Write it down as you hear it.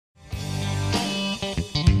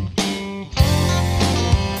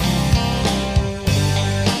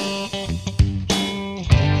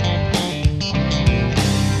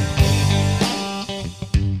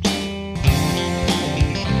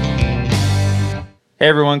Hey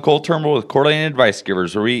everyone, Cole Turnbull with Coeur d'Alene Advice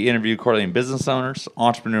Givers, where we interview Coeur d'Alene business owners,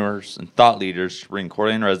 entrepreneurs, and thought leaders to bring Coeur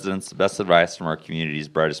d'Alene residents the best advice from our community's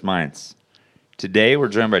brightest minds. Today, we're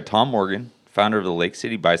joined by Tom Morgan, founder of the Lake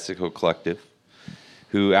City Bicycle Collective,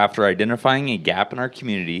 who, after identifying a gap in our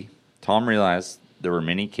community, Tom realized there were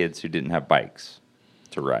many kids who didn't have bikes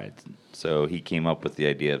to ride. So he came up with the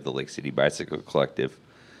idea of the Lake City Bicycle Collective.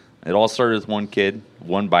 It all started with one kid,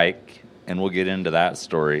 one bike, and we'll get into that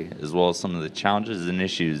story, as well as some of the challenges and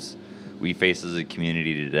issues we face as a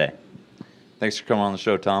community today. Thanks for coming on the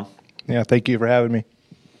show, Tom. Yeah, thank you for having me.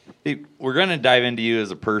 Hey, we're going to dive into you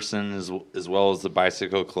as a person as well as the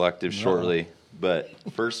Bicycle Collective shortly. But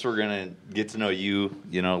first, we're going to get to know you,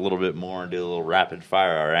 a little bit more and do a little rapid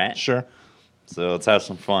fire, all right? Sure. So let's have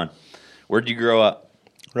some fun. Where'd you grow up?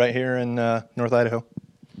 Right here in North Idaho.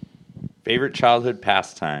 Favorite childhood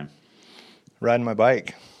pastime? Riding my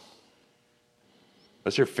bike.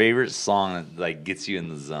 What's your favorite song that gets you in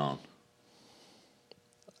the zone?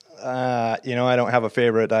 I don't have a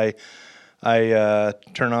favorite. I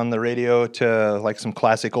turn on the radio to like some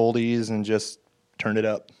classic oldies and just turn it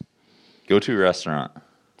up. Go to a restaurant.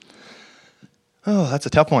 Oh, that's a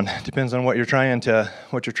tough one. Depends on what you're trying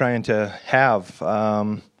to have.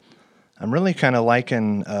 I'm really kind of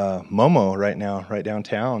liking Momo right now, right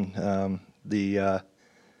downtown.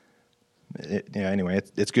 Anyway,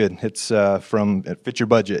 it's good. It's it fits your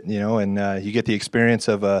budget, and you get the experience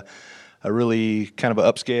of a really kind of an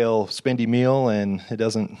upscale, spendy meal, and it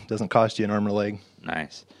doesn't cost you an arm or a leg.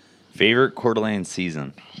 Nice. Favorite Coeur d'Alene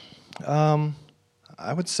season? I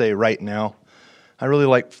would say right now, I really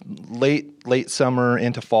like late summer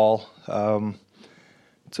into fall.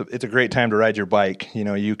 It's a great time to ride your bike.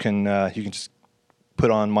 You can just put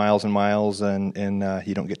on miles and miles, and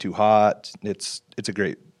you don't get too hot. It's a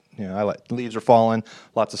great. I like leaves are falling,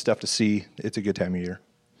 lots of stuff to see. It's a good time of year.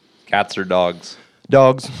 Cats or dogs?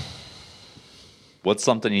 Dogs. What's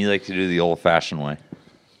something you like to do the old-fashioned way?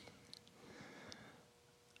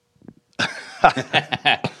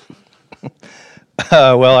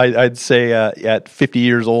 Well, I'd say at 50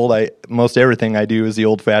 years old, most everything I do is the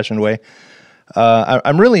old-fashioned way.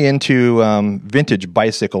 I'm really into vintage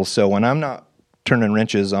bicycles, so when I'm not turning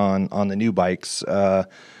wrenches on the new bikes,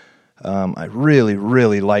 I really,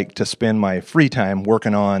 really like to spend my free time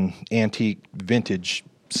working on antique vintage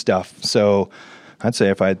stuff. So I'd say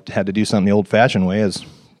if I had to do something the old-fashioned way, is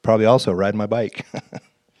probably also riding my bike.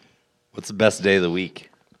 What's the best day of the week?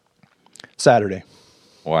 Saturday.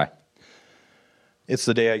 Why? It's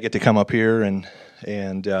the day I get to come up here and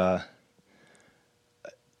doing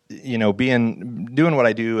what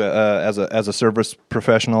I do as a service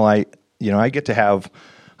professional. I get to have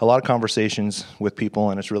a lot of conversations with people,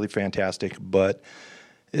 and it's really fantastic. But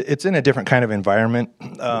it's in a different kind of environment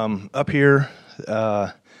up here.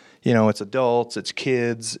 It's adults, it's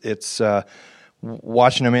kids, it's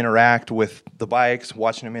watching them interact with the bikes,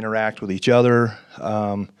 watching them interact with each other,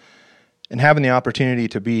 and having the opportunity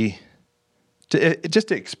to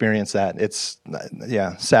experience that.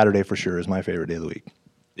 Saturday for sure is my favorite day of the week.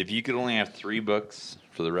 If you could only have 3 books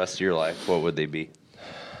for the rest of your life, what would they be?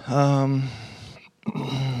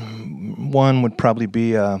 One would probably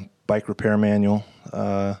be a bike repair manual.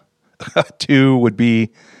 2 would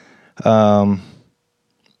be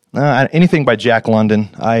anything by Jack London.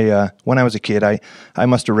 When I was a kid, I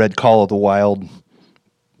must have read Call of the Wild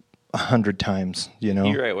 100 times. Did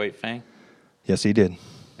he write White Fang? Yes, he did.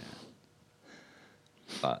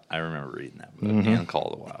 Yeah. I remember reading that book and Call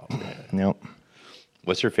of the Wild. Yeah. Yep.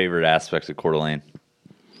 What's your favorite aspect of Coeur d'Alene?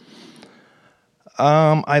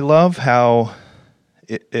 I love how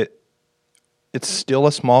it's still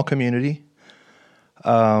a small community.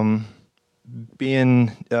 Doing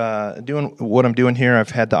what I'm doing here, I've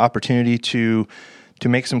had the opportunity to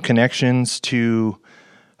make some connections to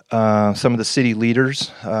some of the city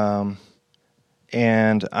leaders, and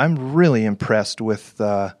I'm really impressed with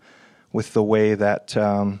the way that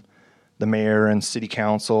the mayor and city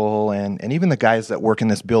council and even the guys that work in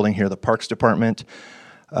this building here, the Parks Department,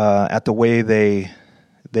 at the way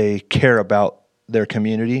they care about their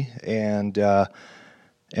community and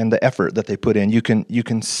the effort that they put in. You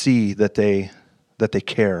can see that they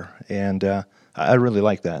care, and I really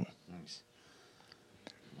like that. Nice.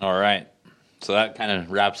 All right, so that kind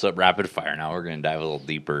of wraps up rapid fire. Now we're going to dive a little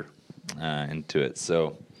deeper into it.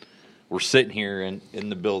 So we're sitting here in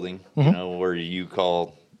the building, where you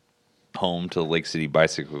call home to the Lake City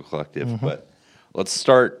Bicycle Collective. But let's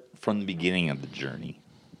start from the beginning of the journey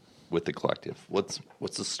with the collective. What's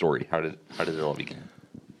the story? How did it all begin?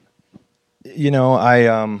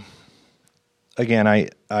 I've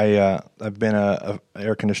been a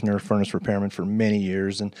air conditioner furnace repairman for many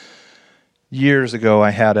years, and years ago,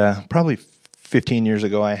 I had probably 15 years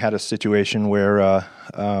ago, I had a situation where,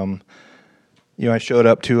 I showed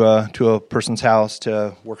up to a person's house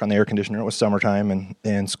to work on the air conditioner. It was summertime,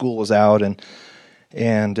 and school was out,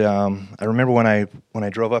 and I remember when I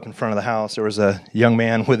drove up in front of the house, there was a young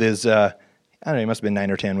man with his I don't know, he must have been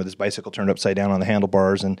 9 or 10, with his bicycle turned upside down on the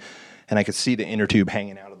handlebars, and I could see the inner tube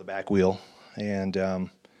hanging out of the back wheel, and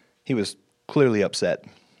he was clearly upset,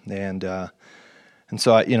 and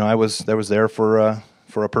so I was there for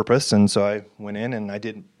a purpose, and so I went in and I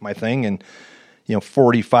did my thing, and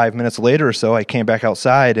 45 minutes later or so, I came back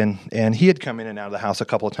outside, and he had come in and out of the house a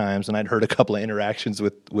couple of times, and I'd heard a couple of interactions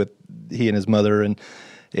with he and his mother,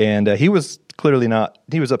 and he was clearly not.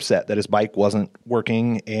 He was upset that his bike wasn't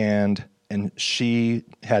working, and she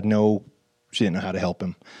didn't know how to help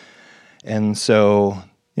him, and so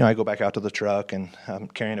I go back out to the truck, and I'm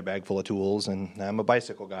carrying a bag full of tools, and I'm a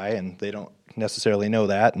bicycle guy, and they don't necessarily know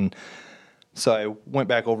that, and so I went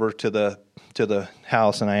back over to the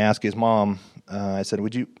house, and I asked his mom. I said,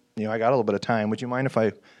 "Would you? I got a little bit of time. Would you mind if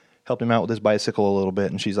I helped him out with his bicycle a little bit?"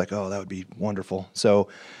 And she's like, "Oh, that would be wonderful." So,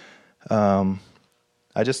 I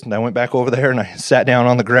went back over there and I sat down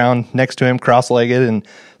on the ground next to him, cross-legged, and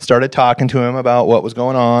started talking to him about what was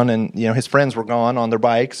going on. And his friends were gone on their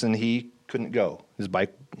bikes, and he couldn't go.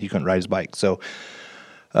 He couldn't ride his bike. So,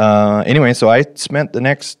 anyway, so I spent the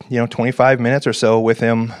next 25 minutes or so with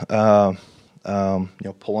him,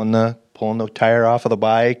 pulling the tire off of the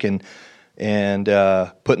bike and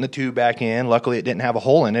putting the tube back in. Luckily, it didn't have a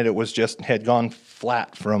hole in it. It was just had gone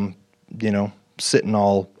flat from sitting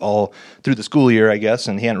all through the school year, I guess.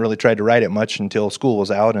 And he hadn't really tried to ride it much until school was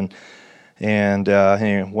out. And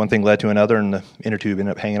anyway, one thing led to another, and the inner tube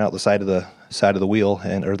ended up hanging out the side of the wheel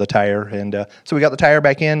or the tire. And so we got the tire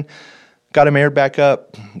back in, got him aired back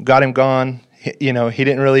up, got him gone. He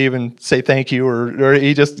didn't really even say thank you, or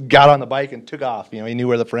he just got on the bike and took off. He knew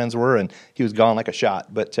where the friends were, and he was gone like a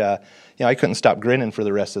shot. But I couldn't stop grinning for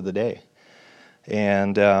the rest of the day.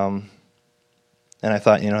 And I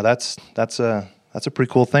thought, that's a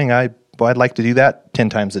pretty cool thing. I'd like to do that 10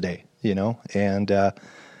 times a day. And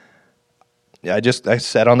I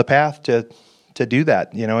set on the path to do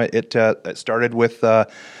that. It started with.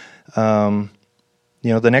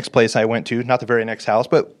 The next place I went to, not the very next house,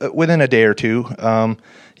 but within a day or two,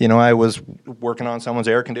 I was working on someone's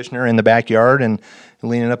air conditioner in the backyard, and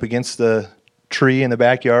leaning up against the tree in the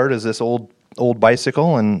backyard is this old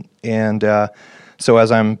bicycle, and so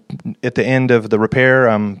as I'm at the end of the repair,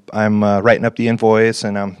 I'm writing up the invoice,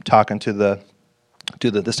 and I'm talking to the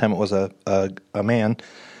this time it was a man,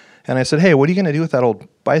 and I said, "Hey, what are you going to do with that old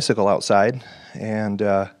bicycle outside?" And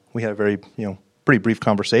we had a very pretty brief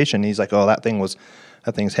conversation. He's like, "Oh, that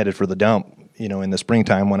thing's headed for the dump, in the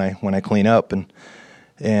springtime when I clean up." And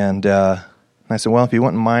I said, "Well, if you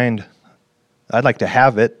wouldn't mind, I'd like to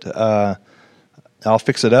have it. I'll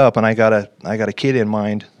fix it up, and I got a kid in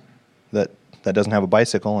mind that doesn't have a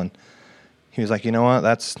bicycle." And he was like, "You know what?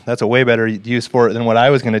 That's a way better use for it than what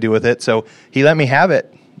I was going to do with it." So he let me have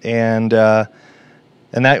it, and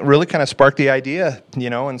that really kind of sparked the idea,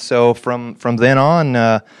 And so from then on,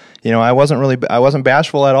 I wasn't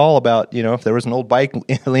bashful at all about, if there was an old bike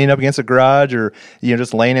leaning up against a garage, or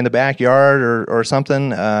just laying in the backyard or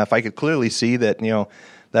something. If I could clearly see that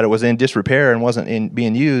that it was in disrepair and wasn't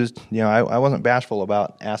being used, I wasn't bashful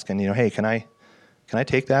about asking, "Hey, can I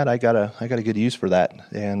take that? I got a good use for that."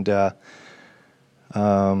 And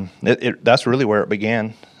that's really where it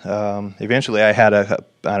began. Eventually, I had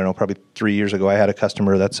probably 3 years ago, I had a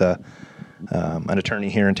customer that's an attorney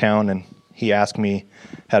here in town, and he asked me,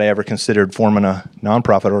 had I ever considered forming a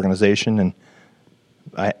nonprofit organization, and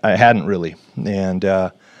I hadn't really. And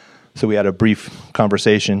so we had a brief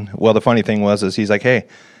conversation. Well, the funny thing was he's like, "Hey,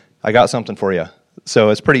 I got something for you."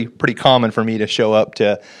 So it's pretty common for me to show up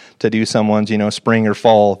to do someone's spring or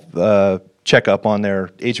fall checkup on their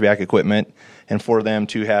HVAC equipment, and for them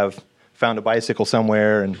to have found a bicycle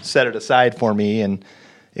somewhere and set it aside for me, and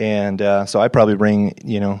so I probably bring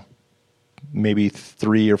maybe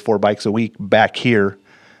 3 or 4 bikes a week back here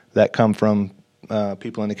that come from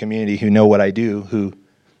people in the community who know what I do, who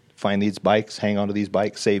find these bikes, hang onto these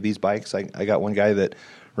bikes, save these bikes. I got one guy that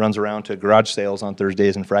runs around to garage sales on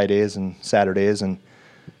Thursdays and Fridays and Saturdays, and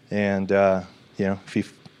if he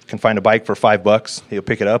can find a bike for $5, he'll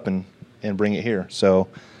pick it up and bring it here. So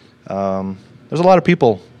there's a lot of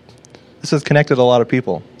people. This has connected a lot of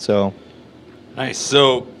people. So nice.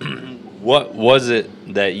 So what was it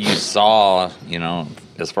that you saw,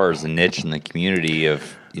 as far as the niche in the community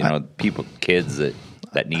of, kids that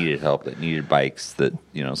needed help, that needed bikes, that,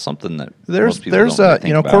 something that most people don't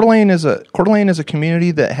think about? Coeur d'Alene is a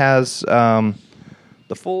community that has a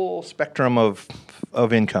full spectrum of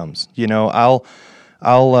incomes. You know, I'll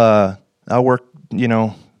work, you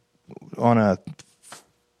know, on a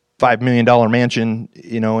 $5 million mansion,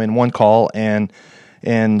 you know, in one call, and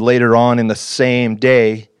later on in the same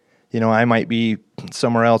day, you know, I might be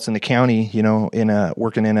somewhere else in the county, you know,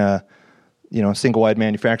 working in a, you know, single wide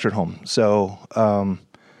manufactured home. So, and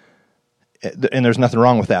there's nothing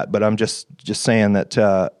wrong with that, but I'm just saying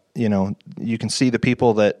that, you know, you can see the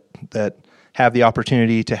people that have the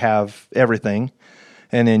opportunity to have everything,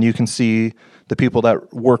 and then you can see the people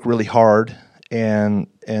that work really hard and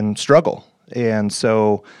struggle. And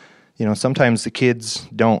so, you know, sometimes the kids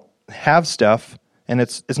don't have stuff, and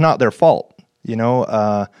it's not their fault. You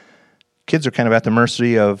know, kids are kind of at the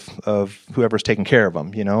mercy of whoever's taking care of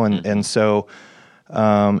them. You know, and so,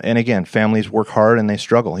 and again, families work hard and they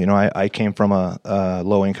struggle. You know, I came from a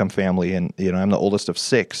low income family, and you know, I'm the oldest of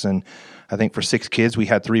 6, and I think for 6 kids we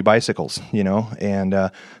had 3 bicycles. You know,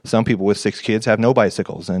 and some people with 6 kids have no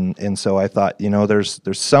bicycles, and so I thought, you know, there's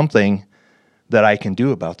something that I can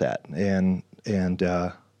do about that, and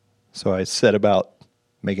so I set about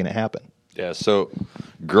making it happen. Yeah. So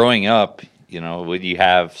growing up, you know, when you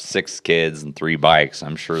have 6 kids and 3 bikes,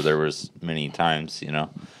 I'm sure there was many times, you know,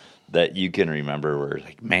 that you can remember where,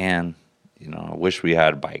 like, man, you know, I wish we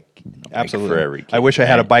had a bike. You know, Absolutely. Bike for every kid, I wish I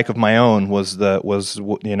had a bike of my own.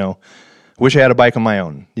 You know, wish I had a bike of my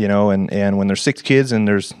own. You know, and when there's 6 kids and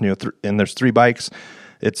there's, you know, and there's 3 bikes,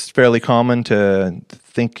 it's fairly common to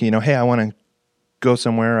think, you know, hey, I want to go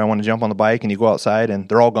somewhere, I want to jump on the bike, and you go outside and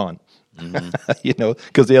they're all gone. Mm-hmm. You know,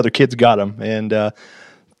 because the other kids got them. And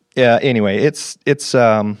yeah, anyway, it's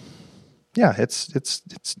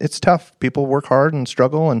tough. People work hard and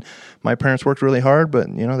struggle, and my parents worked really hard, but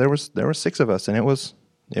you know, there was 6 of us, and it was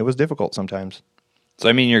difficult sometimes. So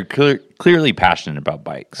I mean, you're clearly passionate about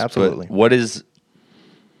bikes. Absolutely. But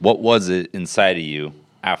what was it inside of you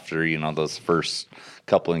after, you know, those first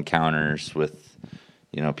couple encounters with,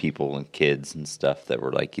 you know, people and kids and stuff that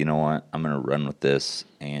were like, you know what, I'm going to run with this,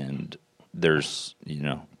 and there's, you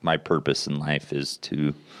know, my purpose in life is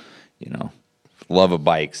to, you know, love of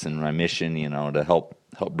bikes, and my mission, you know, to help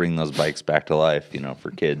bring those bikes back to life, you know, for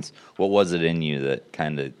kids. What was it in you that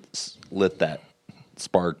kind of lit that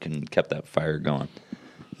spark and kept that fire going?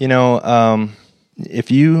 You know, if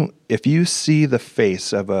you see the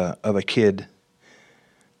face of a kid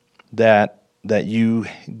that you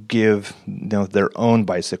give, you know, their own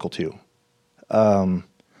bicycle to,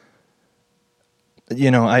 you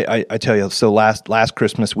know, I tell you, so last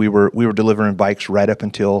Christmas we were delivering bikes right up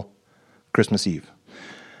until Christmas Eve,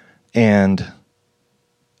 and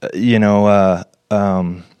you know,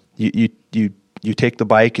 you take the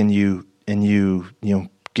bike and you know,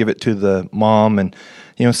 give it to the mom, and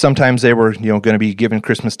you know, sometimes they were, you know, going to be given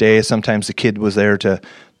Christmas Day. Sometimes the kid was there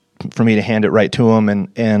for me to hand it right to them,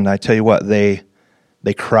 and I tell you what, they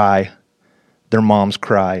cry, their moms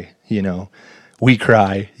cry, you know, we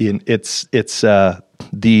cry. It's the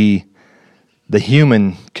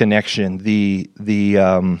human connection,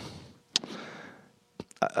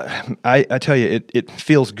 I tell you, it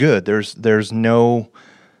feels good. There's no,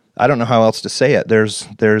 I don't know how else to say it.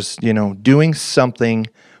 There's you know, doing something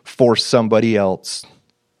for somebody else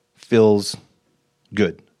feels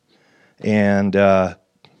good, and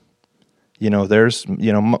you know, there's,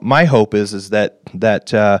 you know, my hope is that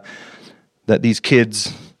these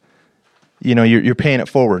kids, you know, you're paying it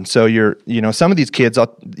forward. So you know, some of these kids,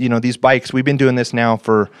 you know, these bikes, we've been doing this now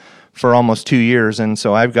for almost 2 years, and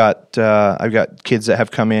so I've got kids that have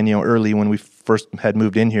come in, you know, early when we first had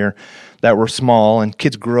moved in here, that were small, and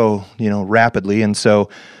kids grow, you know, rapidly, and so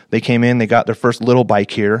they came in, they got their first little bike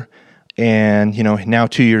here, and you know, now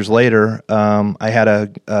 2 years later, I had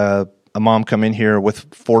a mom come in here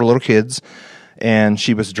with 4 little kids, and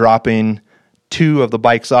she was dropping 2 of the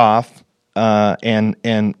bikes off,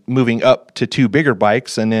 and moving up to 2 bigger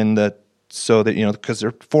bikes, and then so that, you know, because there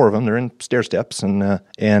are 4 of them, they're in stair steps, and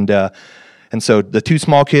so the 2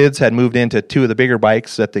 small kids had moved into 2 of the bigger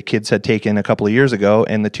bikes that the kids had taken a couple of years ago,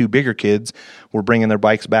 and the 2 bigger kids were bringing their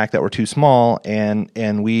bikes back that were too small, and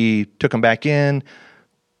we took them back in,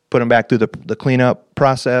 put them back through the cleanup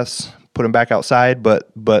process, put them back outside,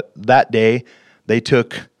 but that day they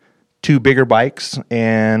took 2 bigger bikes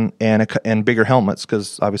and bigger helmets,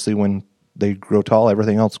 because obviously when they grow tall,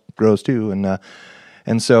 everything else grows too,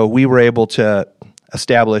 and so we were able to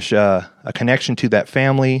establish a connection to that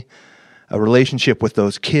family, a relationship with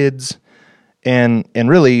those kids, and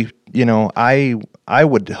really, you know, I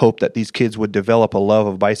would hope that these kids would develop a love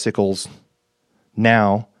of bicycles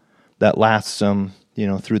now that lasts them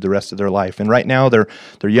through the rest of their life. And right now they're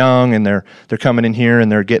young, and they're coming in here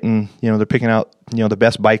and they're getting, they're picking out, the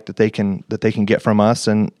best bike that they can get from us.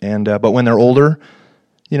 And but when they're older,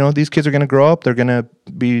 these kids are going to grow up. They're going to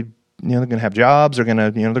be, they're going to have jobs. They're going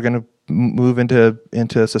to, they're going to move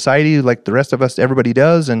into society like the rest of us, everybody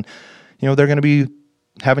does. And, they're going to be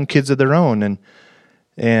having kids of their own.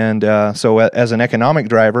 And so as an economic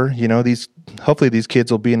driver, hopefully these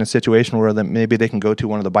kids will be in a situation where maybe they can go to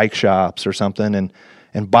one of the bike shops or something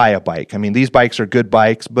and buy a bike. I mean, these bikes are good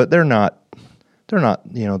bikes, but they're not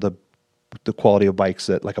the quality of bikes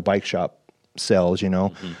that like a bike shop sells.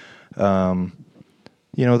 Mm-hmm.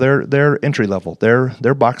 They're entry level.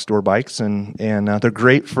 They're box store bikes, and they're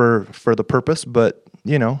great for the purpose. But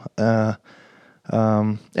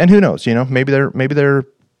and who knows? Maybe they're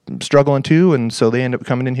struggling too, and so they end up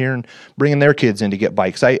coming in here and bringing their kids in to get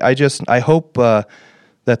bikes. I hope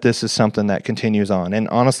that this is something that continues on. And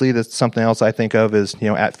honestly, that's something else I think of is,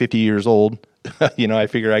 at 50 years old, I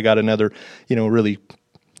figure I got another, really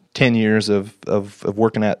 10 years of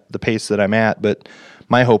working at the pace that I'm at. But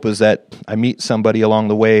my hope is that I meet somebody along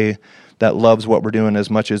the way that loves what we're doing as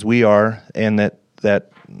much as we are, and that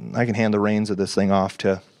I can hand the reins of this thing off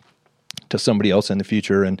to somebody else in the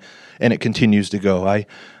future, and it continues to go.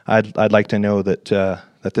 I'd like to know that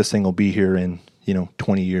this thing will be here in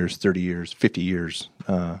 20 years, 30 years, 50 years,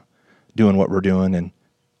 doing what we're doing, and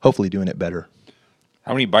hopefully doing it better.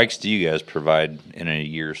 How many bikes do you guys provide in a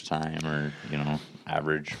year's time, or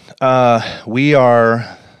average? We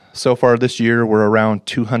are, so far this year, we're around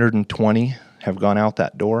 220 have gone out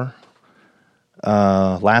that door.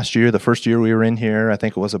 Last year, the first year we were in here, I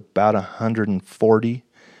think it was about 140.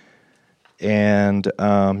 And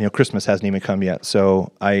Christmas hasn't even come yet,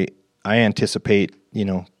 so I anticipate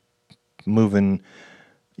moving.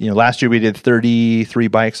 Last year we did 33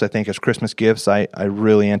 bikes, I think, as Christmas gifts. I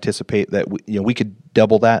really anticipate that we could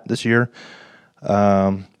double that this year.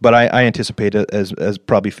 But I anticipate it as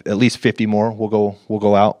probably at least 50 more will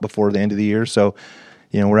go out before the end of the year. So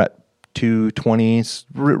we're at 220.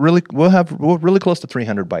 We're really close to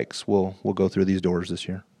 300 bikes. We'll go through these doors this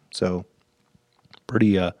year. So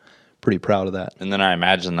pretty proud of that. And then I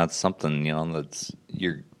imagine that's something, that's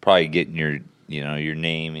you're probably getting your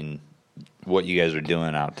name and what you guys are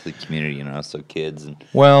doing out to the community, so kids and.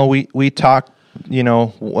 Well, we talked, in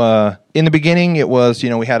the beginning it was,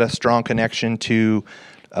 we had a strong connection to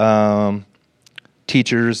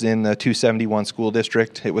teachers in the 271 school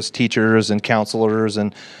district. It was teachers and counselors,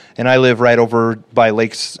 and I live right over by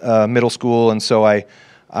Lakes Middle School, and so I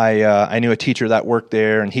knew a teacher that worked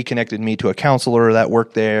there, and he connected me to a counselor that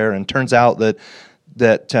worked there. And turns out that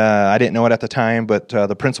I didn't know it at the time, but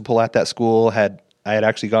the principal at that school I had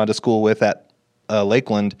actually gone to school with at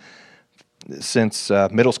Lakeland since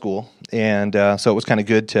middle school, and so it was kind of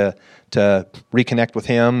good to reconnect with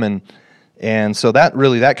him, and so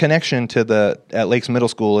that connection to at Lakes Middle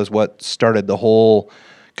School is what started the whole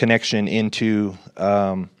connection into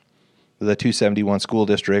the 271 school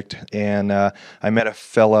district. And I met a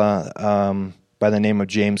fella by the name of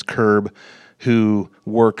James Kerb, who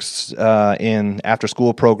works in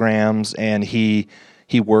after-school programs, and he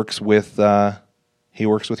works with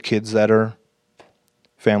kids that are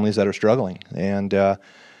families that are struggling. And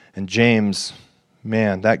James,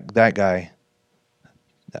 man, that guy,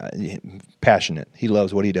 passionate. He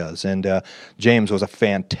loves what he does. And James was a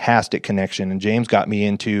fantastic connection. And James got me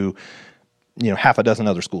into half a dozen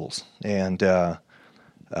other schools. And that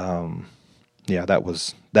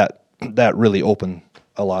really opened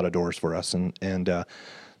a lot of doors for us. And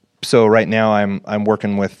so right now I'm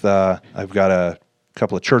working with I've got a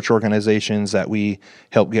couple of church organizations that we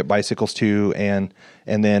help get bicycles to, and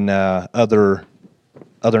then other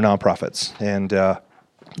nonprofits. And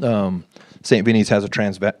St. Vinny's has a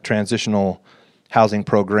transitional housing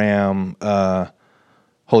program.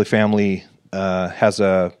 Holy Family has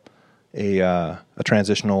a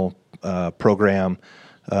transitional program.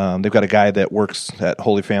 They've got a guy that works at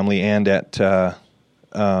Holy Family and at or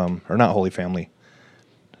not Holy Family.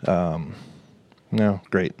 No,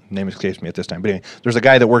 great. Name escapes me at this time. But anyway, there's a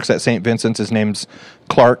guy that works at St. Vincent's. His name's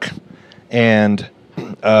Clark, and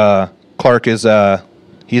Clark is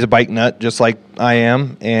he's a bike nut just like I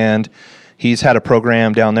am, and he's had a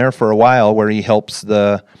program down there for a while where he helps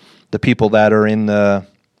the people that are in the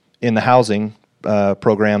housing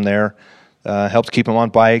program there. Helps keep them on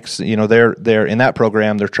bikes. They're in that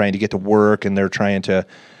program. They're trying to get to work, and they're trying to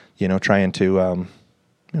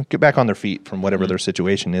get back on their feet from whatever their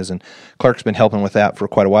situation is. And Clark's been helping with that for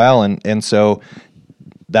quite a while, and so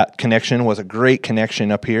that connection was a great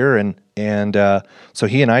connection up here, and so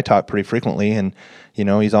he and I talk pretty frequently, and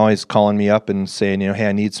he's always calling me up and saying, hey,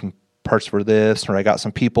 I need some parts for this, or I got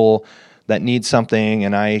some people that need something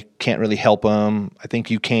and I can't really help them. I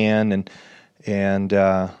think you can. And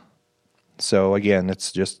so again,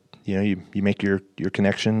 it's just, you make your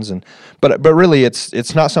connections, but really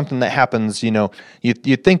it's not something that happens.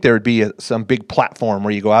 You'd think there would be some big platform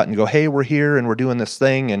where you go out and go, hey, we're here and we're doing this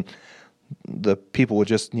thing, and the people would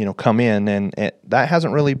just come in, and that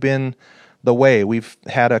hasn't really been the way. We've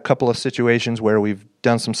had a couple of situations where we've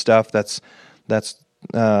done some stuff that's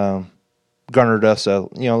garnered us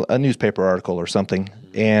a newspaper article or something,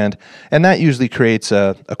 and that usually creates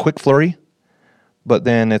a quick flurry, but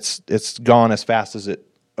then it's gone as fast as it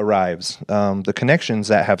arrives. The connections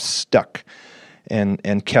that have stuck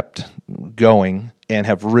and kept going and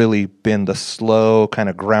have really been the slow kind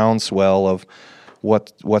of groundswell of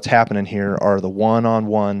what's happening here are the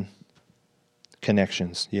one-on-one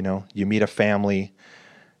connections. You meet a family,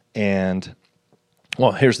 and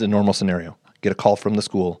well, here's the normal scenario: get a call from the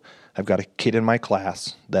school. I've got a kid in my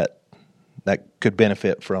class that could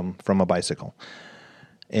benefit from a bicycle,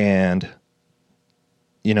 and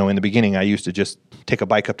in the beginning, I used to just take a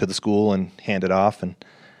bike up to the school and hand it off, and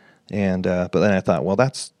but then I thought, well,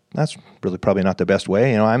 that's really probably not the best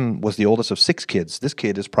way. I was the oldest of 6 kids. This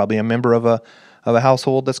kid is probably a member of a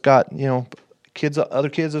household that's got other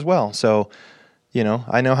kids as well. So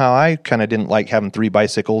I know how I kind of didn't like having 3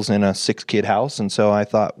 bicycles in a 6-kid house, and so I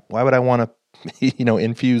thought, why would I want to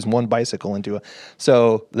infuse one bicycle into a?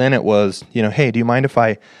 So then it was, hey, do you mind if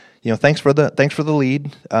I, thanks for the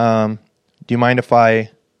lead. Do you mind if I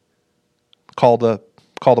call the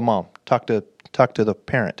mom, talk to the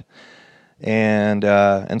parent?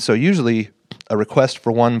 And so usually a request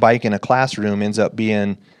for one bike in a classroom ends up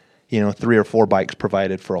being 3 or 4 bikes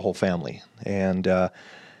provided for a whole family, and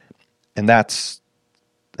that's,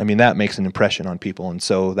 that makes an impression on people. And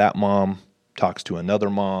so that mom talks to another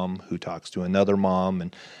mom who talks to another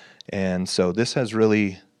mom, and so this has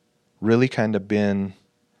really, really kind of been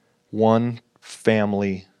one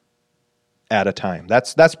family at a time.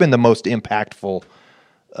 That's been the most impactful,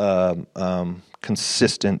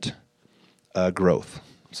 consistent growth.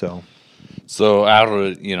 So out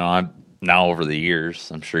of I'm now over the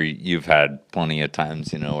years, I'm sure you've had plenty of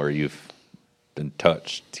times where you've been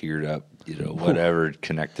touched, teared up, whatever,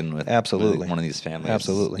 connecting with absolutely one of these families.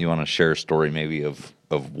 Absolutely. You want to share a story maybe of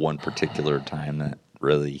one particular time that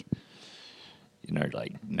really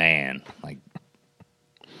like, man, like,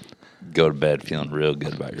 go to bed feeling real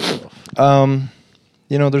good about yourself?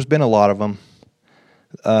 There's been a lot of them.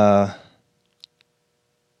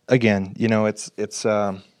 Again, it's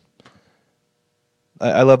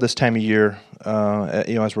I love this time of year,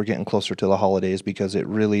 as we're getting closer to the holidays, because it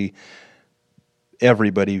really,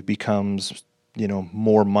 everybody becomes,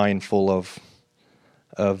 more mindful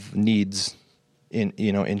of needs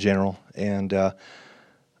in general. And, but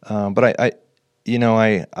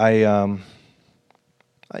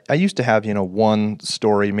I used to have, one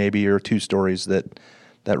story maybe, or 2 stories that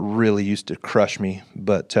really used to crush me.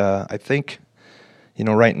 But I think,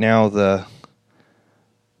 right now the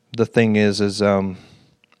thing is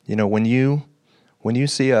when you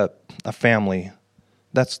see a family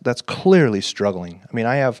that's clearly struggling.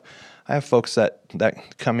 I have folks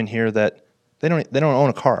that come in here that they don't own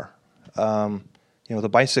a car. The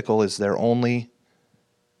bicycle is their only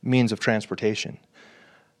means of transportation.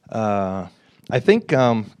 I think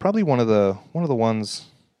probably one of the ones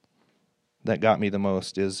that got me the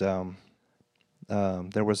most is there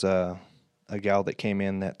was a gal that came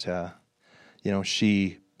in that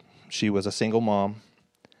she was a single mom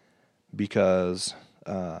because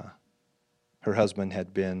her husband had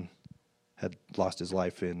lost his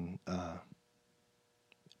life in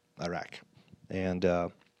Iraq, and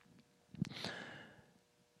so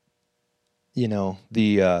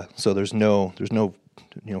there's no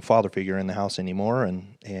father figure in the house anymore,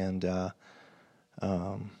 and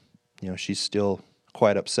she's still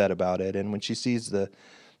quite upset about it. And when she sees the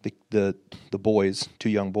boys, 2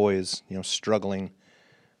 young boys, struggling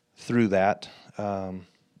through that,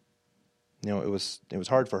 it was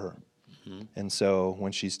hard for her. Mm-hmm. And so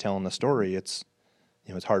when she's telling the story, it's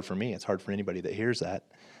hard for me. It's hard for anybody that hears that.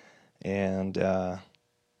 And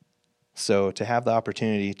so to have the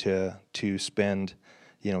opportunity to spend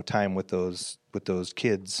time with those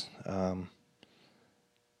kids,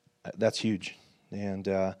 that's huge. And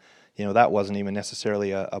that wasn't even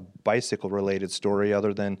necessarily a bicycle related story,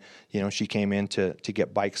 other than she came in to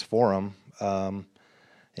get bikes for them,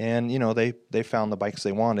 and they found the bikes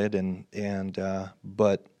they wanted, and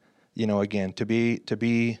but again, to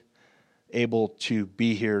be able to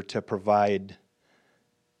be here to provide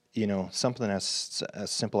something as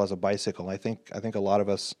simple as a bicycle. I think a lot of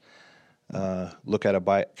us look at a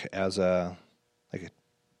bike as a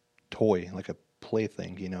toy, like a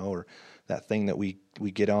plaything, or that thing that we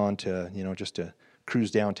get on to, just to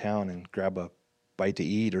cruise downtown and grab a bite to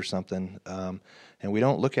eat or something. And we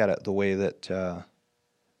don't look at it the way that,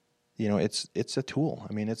 it's a tool.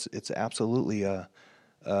 I mean, it's absolutely a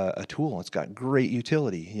tool. It's got great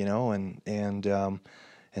utility, and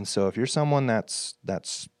so if you're someone that's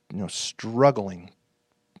struggling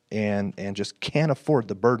and just can't afford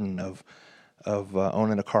the burden of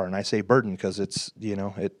owning a car, and I say burden because it's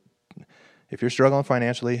if you're struggling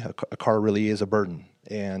financially, a car really is a burden,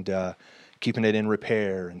 and keeping it in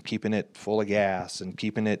repair and keeping it full of gas and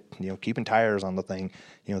keeping tires on the thing,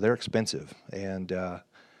 they're expensive, and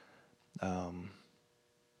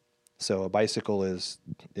so a bicycle is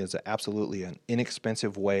absolutely an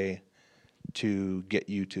inexpensive way to get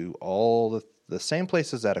you to all the same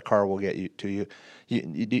places that a car will get you to.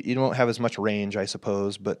 You don't have as much range, I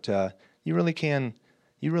suppose, but you really can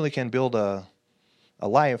build a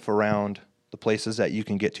life around the places that you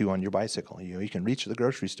can get to on your bicycle. You can reach the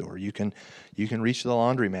grocery store. You can reach the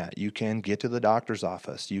laundromat. You can get to the doctor's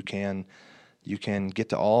office. You can get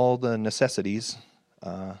to all the necessities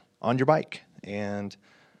on your bike, and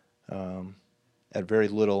at very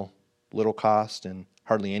little cost and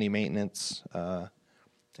hardly any maintenance.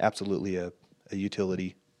 Absolutely a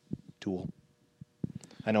utility tool.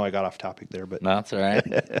 I know I got off topic there, but no, that's all right.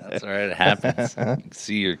 That's all right. It happens. I can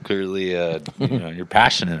see you're clearly, you're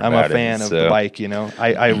passionate. I'm about a fan it, of the bike.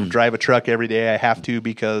 I drive a truck every day. I have to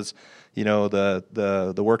because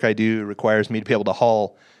the work I do requires me to be able to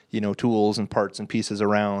haul tools and parts and pieces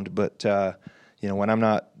around. But when I'm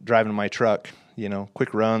not driving my truck,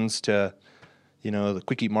 quick runs to the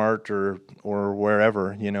Quickie Mart or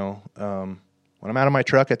wherever, when I'm out of my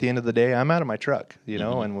truck at the end of the day, I'm out of my truck,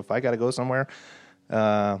 and if I got to go somewhere,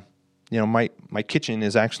 my kitchen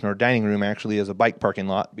is actually, or dining room actually is a bike parking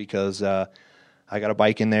lot because I got a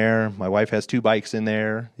bike in there. My wife has 2 bikes in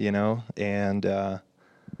there, and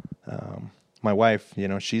my wife,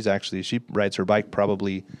 she rides her bike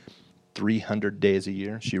probably 300 days a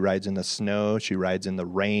year. She rides in the snow. She rides in the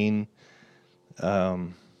rain.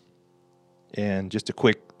 And just a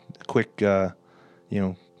quick,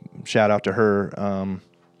 shout out to her.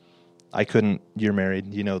 I couldn't. You're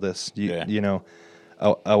married. You know this.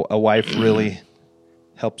 A wife really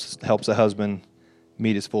helps a husband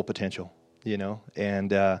meet his full potential.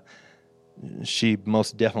 And she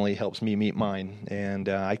most definitely helps me meet mine. And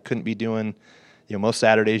I couldn't be doing. Most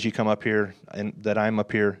Saturdays you come up here, and that I'm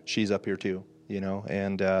up here, she's up here too.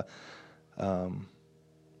 And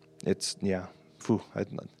it's I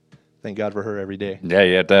thank God for her every day. Yeah,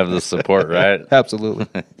 you have to have the support, right? Absolutely.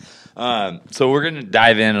 So we're going to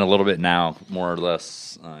dive in a little bit now, more or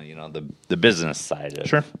less, the business side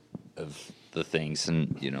of the things,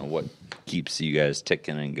 and what keeps you guys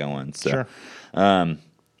ticking and going. So,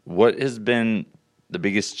 what has been the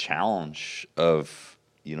biggest challenge of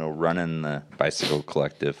running the Bicycle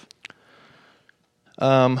Collective?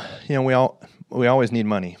 We always need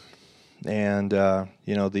money, and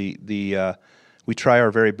we try our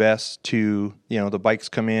very best to, the bikes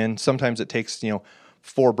come in. Sometimes it takes,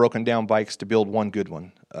 4 broken down bikes to build one good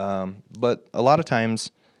one. But a lot of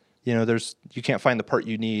times, you can't find the part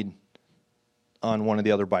you need on one of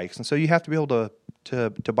the other bikes. And so you have to be able to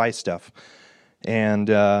buy stuff. And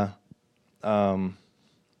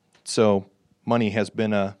so money has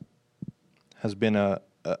been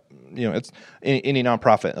it's any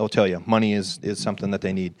nonprofit will tell you money is something that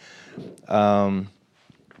they need.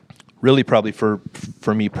 Really, probably for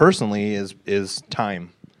me personally is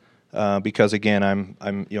time, because again I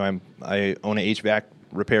own an HVAC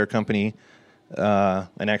repair company,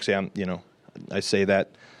 and actually I say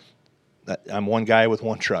that I'm one guy with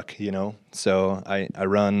one truck, so I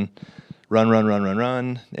run,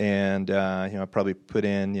 and I probably put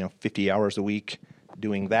in 50 hours a week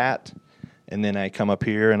doing that, and then I come up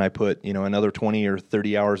here and I put another 20 or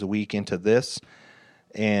 30 hours a week into this,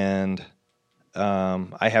 and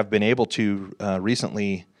I have been able to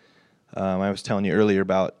recently. I was telling you earlier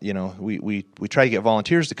about we try to get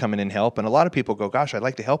volunteers to come in and help, and a lot of people go, "Gosh, I'd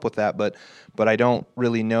like to help with that, but I don't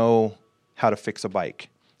really know how to fix a bike."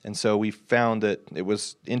 And so we found that it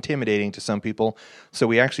was intimidating to some people. So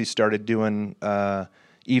we actually started doing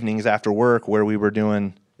evenings after work where we were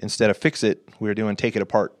doing, instead of fix it, we were doing take it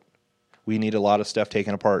apart. We need a lot of stuff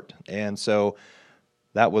taken apart, and so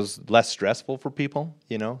that was less stressful for people.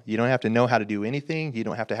 You don't have to know how to do anything. You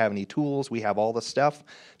don't have to have any tools. We have all the stuff.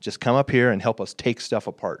 Just come up here and help us take stuff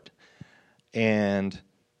apart. And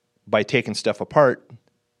by taking stuff apart,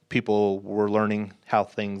 people were learning how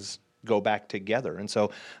things go back together. And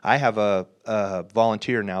so I have a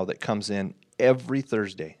volunteer now that comes in every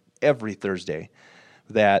Thursday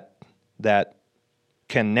that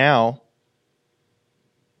can now,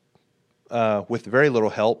 with very little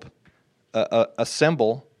help,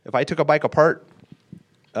 assemble. If I took a bike apart,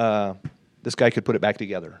 this guy could put it back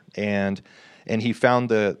together, and he found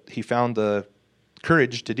the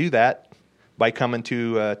courage to do that by coming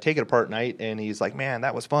to take it apart night, and he's like, man,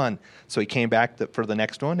 that was fun. So he came back for the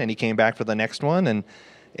next one, and he came back for the next one,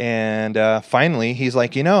 and finally he's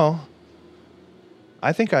like,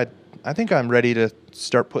 I think I'm ready to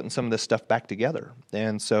start putting some of this stuff back together.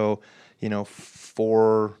 And so,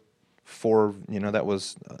 for that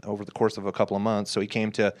was over the course of a couple of months. So he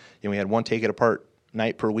came to, we had one take it apart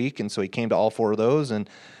night per week, and so he came to all 4 of those, and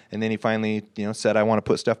then he finally, said, I want to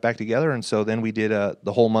put stuff back together. And so then we did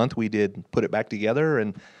the whole month. We did put it back together.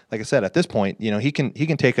 And like I said, at this point, he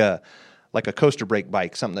can take a coaster brake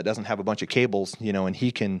bike, something that doesn't have a bunch of cables, and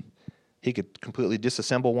he could completely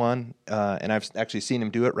disassemble one. And I've actually seen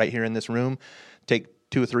him do it right here in this room. Take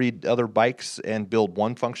 2 or 3 other bikes and build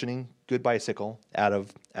one functioning good bicycle out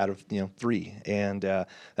of 3. And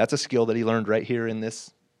that's a skill that he learned right here in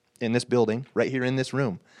this building, right here in this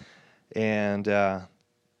room. And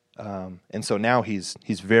so now he's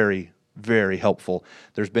very, very helpful.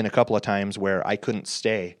 There's been a couple of times where I couldn't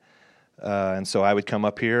stay, and so I would come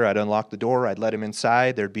up here, I'd unlock the door, I'd let him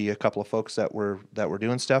inside. There'd be a couple of folks that were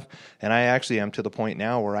doing stuff, and I actually am to the point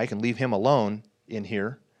now where I can leave him alone in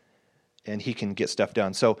here, and he can get stuff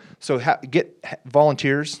done. So get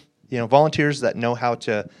volunteers, volunteers that know how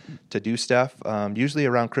to do stuff. Usually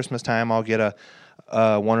around Christmas time, I'll get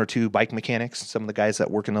 1 or 2 bike mechanics, some of the guys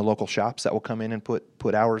that work in the local shops that will come in and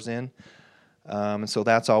put hours in, and so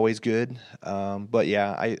that's always good. But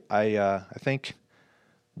yeah, I think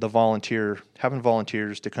having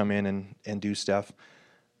volunteers to come in and do stuff,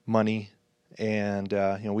 money, and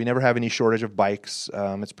we never have any shortage of bikes.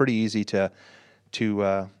 It's pretty easy to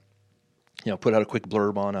put out a quick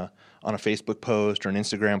blurb on a Facebook post or an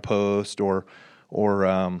Instagram post or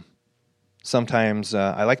sometimes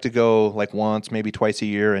I like to go like once, maybe twice a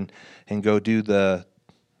year, and go do the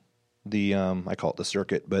I call it the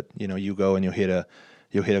circuit, but you go and you'll hit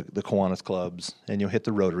the Kiwanis clubs, and you'll hit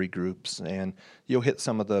the Rotary groups, and you'll hit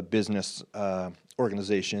some of the business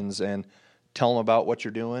organizations and tell them about what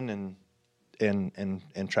you're doing,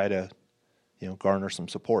 and try to garner some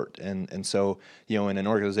support. And so in an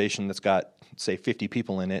organization that's got, say, 50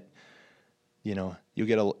 people in it, you'll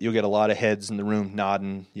get a lot of heads in the room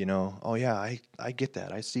nodding, oh yeah, I get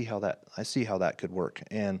that. I see how that could work.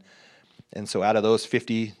 And so out of those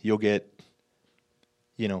 50, you'll get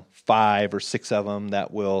 5 or 6 of them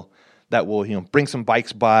that will bring some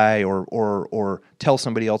bikes by or tell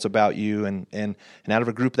somebody else about you. And out of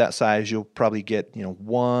a group that size, you'll probably get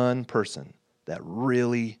one person that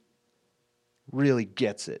really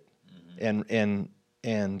gets it, and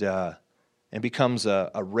becomes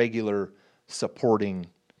a regular supporting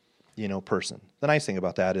person. The nice thing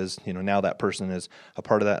about that is now that person is a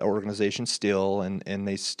part of that organization still, and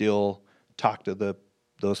they still talk to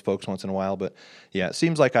those folks once in a while. But yeah, it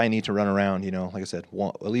seems like I need to run around, like I said,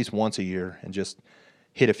 at least once a year, and just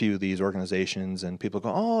hit a few of these organizations, and people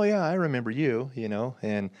go, oh yeah, I remember you,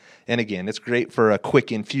 and again, it's great for a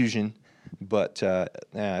quick infusion, but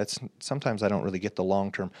it's sometimes I don't really get the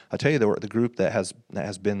long term. I'll tell you the group that has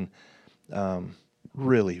been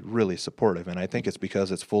really, really supportive, and I think it's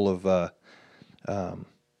because it's full of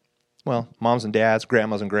moms and dads,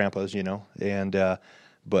 grandmas and grandpas, and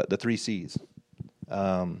but the 3 C's.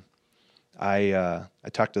 I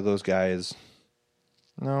talked to those guys,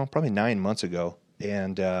 probably 9 months ago,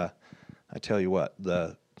 and I tell you what,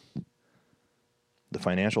 the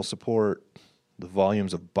financial support, the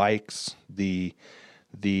volumes of bikes, the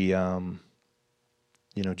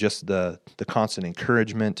just the constant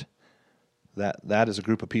encouragement, that is a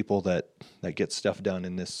group of people that gets stuff done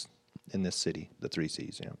in this city, the 3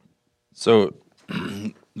 C's. Yeah. So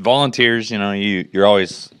volunteers, you're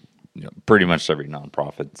always, pretty much every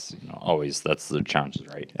nonprofit's, always, that's the challenges,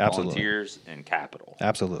 right? Absolutely. Volunteers and capital.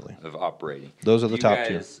 Absolutely. Of operating. Those are the top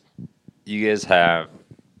 2. You guys have,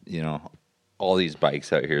 all these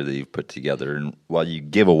bikes out here that you've put together, and while you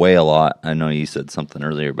give away a lot, I know you said something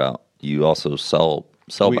earlier about you also sell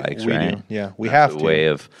bikes, we right? Do. Yeah, we that's have a to. Way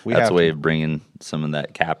of, we that's have a way to. of bringing some of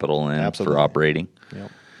that capital in Absolutely. for operating.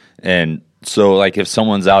 Yep. And so, like, if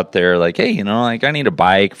someone's out there, like, hey, I need a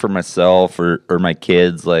bike for myself or my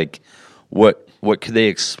kids, like, what could they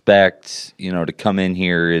expect, to come in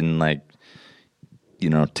here and, like,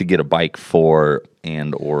 to get a bike for,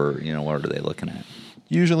 and or, what are they looking at?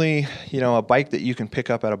 Usually, a bike that you can pick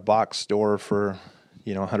up at a box store for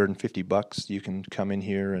 $150, you can come in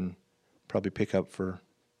here and probably pick up for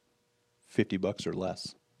 $50 or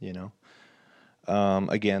less.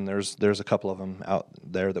 Again, there's a couple of them out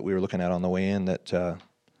there that we were looking at on the way in that are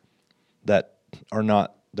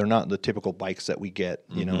not, they're not the typical bikes that we get.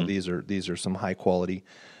 These are some high quality.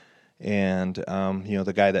 And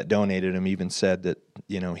the guy that donated them even said that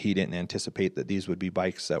he didn't anticipate that these would be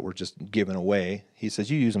bikes that were just given away. He says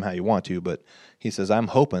you use them how you want to, but he says I'm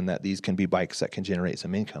hoping that these can be bikes that can generate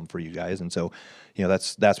some income for you guys. And so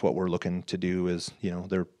that's what we're looking to do. Is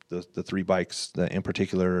they're the three bikes that in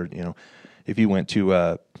particular. If you went to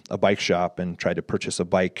a bike shop and tried to purchase a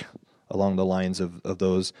bike along the lines of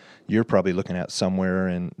those, you're probably looking at somewhere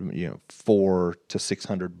in $400 to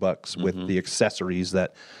 $600 with the accessories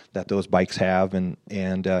that those bikes have, and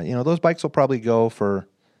those bikes will probably go for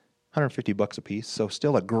 $150 a piece. So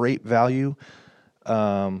still a great value,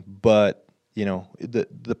 but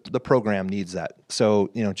the program needs that. So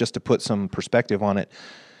just to put some perspective on it,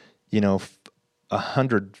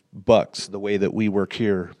 $100 the way that we work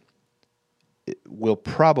here, it will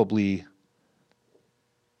probably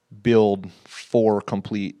build 4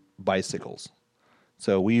 complete bicycles.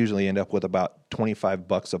 So we usually end up with about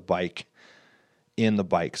 $25 a bike in the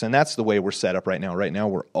bikes. And that's the way we're set up right now. Right now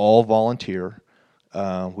we're all volunteer.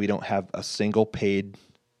 We don't have a single paid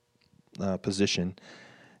position.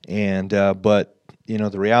 And but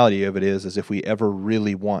the reality of it is if we ever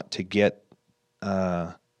really want to get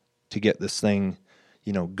this thing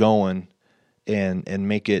going and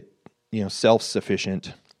make it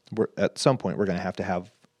self-sufficient, at some point we're going to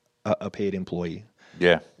have a paid employee.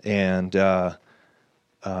 Yeah. And right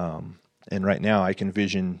now I can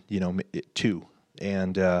vision, it too.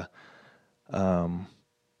 And,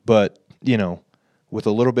 but with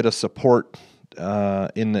a little bit of support,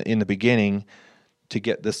 in the beginning to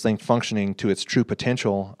get this thing functioning to its true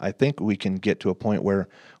potential, I think we can get to a point where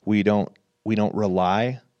we don't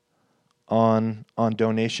rely on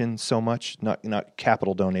donation so much, not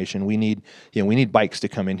capital donation. We need bikes to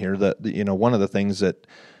come in here. One of the things that,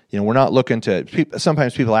 we're not looking to.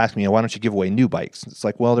 Sometimes people ask me, why don't you give away new bikes? It's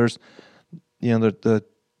like, well, there's, the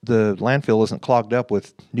landfill isn't clogged up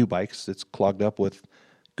with new bikes. It's clogged up with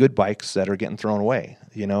good bikes that are getting thrown away.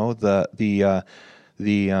 The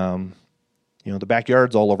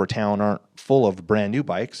backyards all over town aren't full of brand new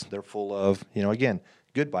bikes. They're full of, again,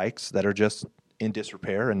 good bikes that are just in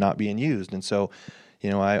disrepair and not being used. And so,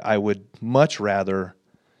 I would much rather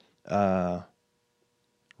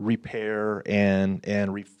repair and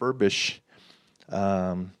refurbish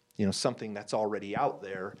something that's already out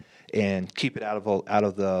there and keep it out of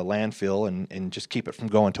the landfill and just keep it from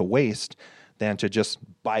going to waste than to just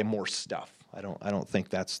buy more stuff. I don't think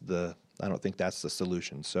that's the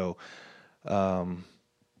solution. So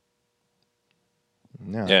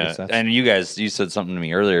yeah, and you said something to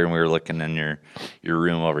me earlier, and we were looking in your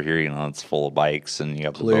room over here. It's full of bikes, and you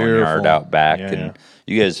got the boneyard out back, and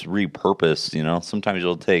you guys repurpose. Sometimes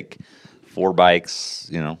you'll take 4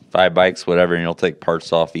 bikes, 5 bikes, whatever, and you'll take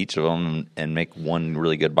parts off each of them and make one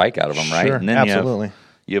really good bike out of them, right? Sure, and then absolutely.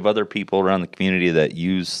 You have other people around the community that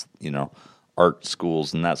use, art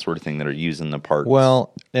schools and that sort of thing that are using the parts.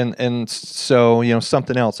 Well, and so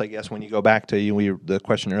something else, I guess, when you go back to the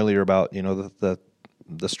question earlier about the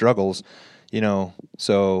struggles,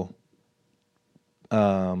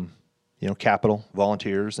 capital,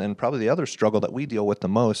 volunteers, and probably the other struggle that we deal with the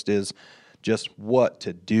most is just what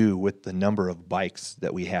to do with the number of bikes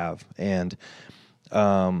that we have. And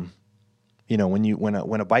when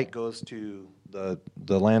a bike goes to the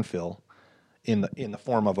landfill in the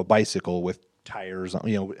form of a bicycle with tires,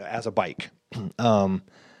 as a bike,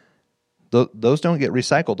 those don't get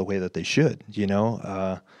recycled the way that they should,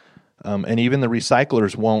 and even the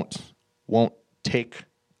recyclers won't take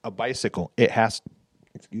a bicycle. It has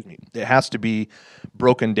to be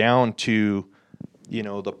broken down to,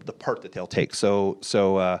 the part that they'll take. So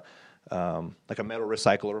like a metal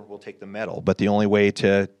recycler will take the metal, but the only way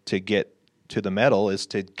to get to the metal is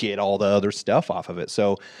to get all the other stuff off of it.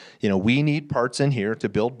 So, we need parts in here to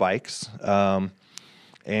build bikes. But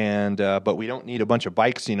we don't need a bunch of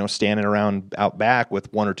bikes, standing around out back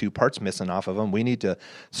with 1 or 2 parts missing off of them. We need to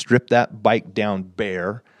strip that bike down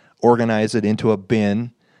bare, organize it into a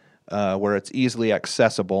bin where it's easily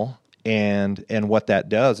accessible, and what that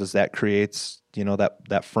does is that creates,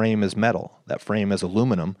 that frame is metal, that frame is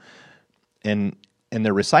aluminum, and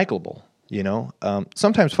they're recyclable.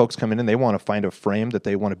 Sometimes folks come in and they want to find a frame that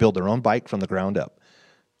they want to build their own bike from the ground up.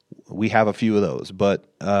 We have a few of those, but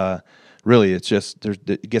really, it's just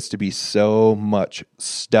it gets to be so much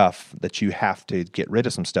stuff that you have to get rid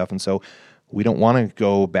of some stuff. And so we don't want to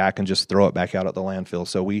go back and just throw it back out at the landfill.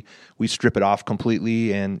 So we strip it off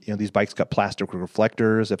completely, and these bikes got plastic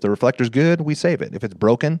reflectors. If the reflector's good, we save it. If it's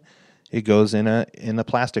broken, it goes in a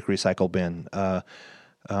plastic recycle bin.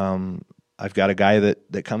 I've got a guy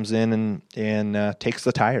that comes in and takes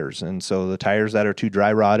the tires, and so the tires that are too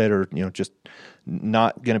dry rotted or just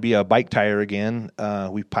not going to be a bike tire again,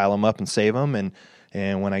 we pile them up and save them.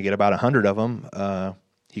 And when I get about 100 of them,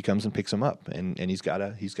 he comes and picks them up, and he's got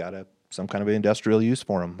some kind of industrial use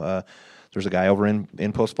for them. There's a guy over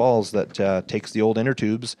in Post Falls that takes the old inner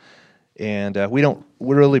tubes, and we don't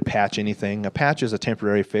really patch anything. A patch is a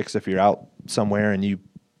temporary fix if you're out somewhere and you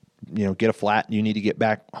get a flat and you need to get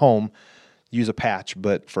back home. Use a patch,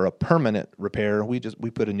 but for a permanent repair, we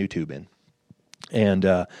put a new tube in, and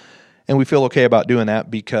we feel okay about doing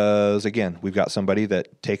that because again, we've got somebody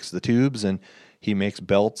that takes the tubes and he makes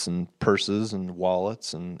belts and purses and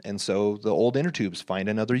wallets, and so the old inner tubes find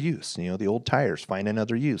another use. The old tires find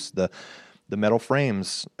another use. The metal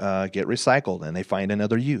frames get recycled and they find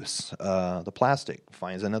another use. The plastic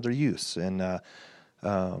finds another use, and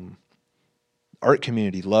art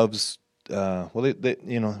community loves. I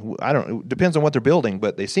don't. It depends on what they're building,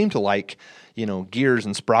 but they seem to like, gears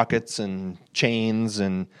and sprockets and chains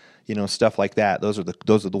and stuff like that. Those are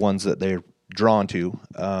the ones that they're drawn to.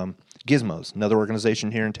 Gizmos, another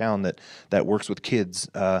organization here in town that works with kids,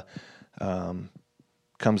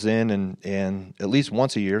 comes in and at least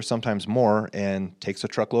once a year, sometimes more, and takes a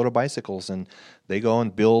truckload of bicycles, and they go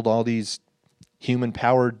and build all these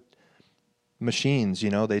human-powered machines.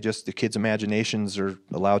 The kids' imaginations are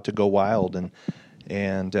allowed to go wild, but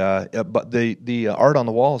the art on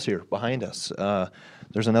the walls here behind us.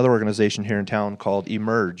 There's another organization here in town called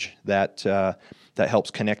Emerge that helps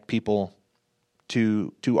connect people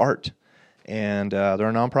to art, and they're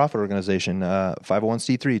a nonprofit organization,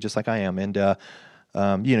 501c3, just like I am. And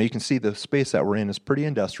you can see the space that we're in is pretty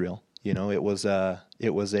industrial. It was a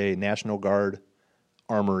National Guard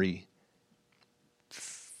armory.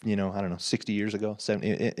 I don't know, 60 years ago,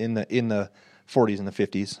 70, in the 40s and the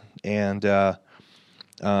 50s, and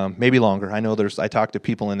maybe longer. I know I talk to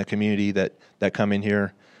people in the community that come in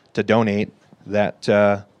here to donate that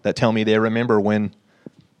tell me they remember when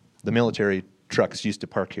the military trucks used to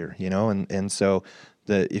park here, and so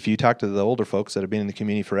if you talk to the older folks that have been in the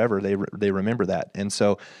community forever, they remember that. And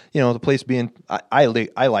so the place being, I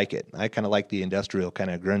like it. I kind of like the industrial kind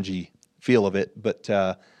of grungy feel of it, but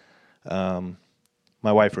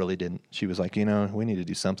my wife really didn't. She was like, we need to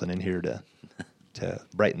do something in here to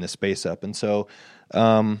brighten this space up. And so,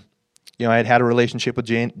 I had a relationship with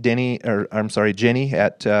Jenny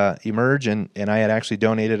at Emerge, and I had actually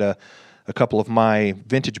donated a couple of my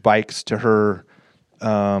vintage bikes to her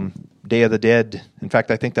Day of the Dead. In fact,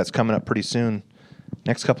 I think that's coming up pretty soon,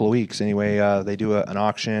 next couple of weeks. Anyway, they do an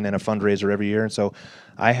auction and a fundraiser every year, and so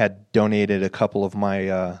I had donated a couple of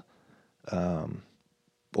my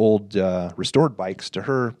old restored bikes to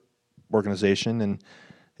her organization,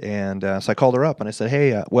 and so I called her up and I said,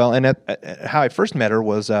 hey, how I first met her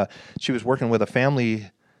was she was working with a family.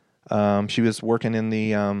 She was working in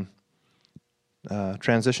the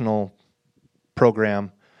transitional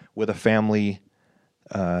program with a family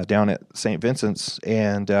down at St. Vincent's,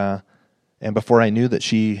 and before I knew that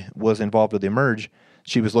she was involved with Emerge,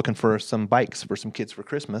 she was looking for some bikes for some kids for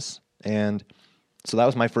Christmas, and so that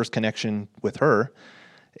was my first connection with her.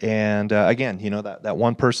 And again, that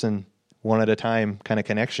one person, one at a time kind of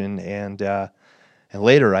connection, and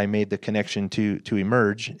later I made the connection to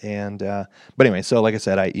Emerge. And but anyway, so like I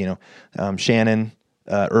said, Shannon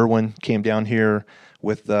Irwin came down here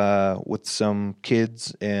with some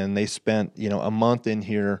kids, and they spent a month in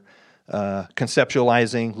here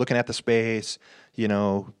conceptualizing, looking at the space,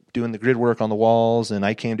 doing the grid work on the walls. And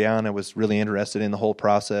I came down. I was really interested in the whole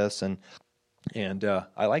process, and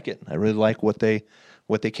I like it. I really like what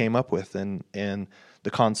they came up with, and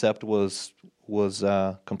the concept was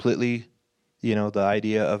completely, the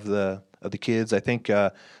idea of the kids. I think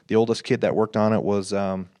the oldest kid that worked on it was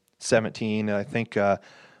 17. I think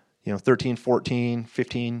 13, 14,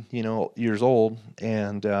 15, years old,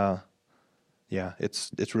 and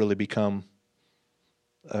it's really become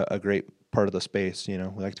a great part of the space. We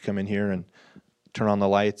like to come in here and turn on the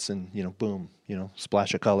lights, and boom,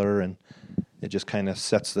 splash of color, and it just kind of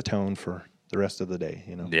sets the tone for the rest of the day.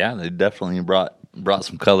 Yeah, they definitely brought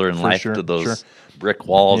some color and life to those brick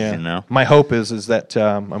walls. Yeah. My hope is that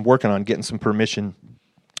I'm working on getting some permission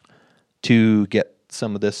to get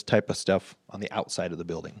some of this type of stuff on the outside of the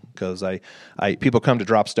building, because people come to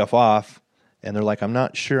drop stuff off and they're like, I'm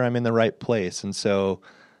not sure I'm in the right place, and so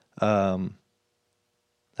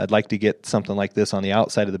I I'd like to get something like this on the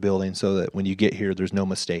outside of the building so that when you get here, there's no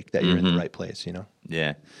mistake that you're in the right place, you know?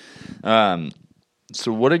 Yeah.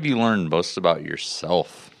 So what have you learned most about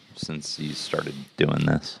yourself since you started doing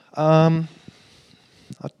this? I'll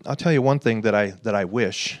tell you one thing that I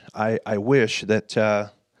wish. I wish that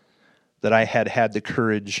that I had the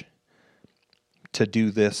courage to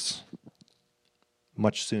do this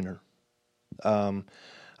much sooner. A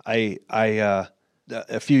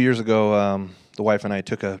few years ago, the wife and I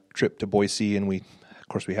took a trip to Boise, and we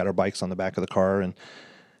had our bikes on the back of the car,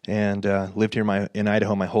 and lived here in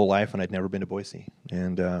Idaho my whole life, and I'd never been to Boise,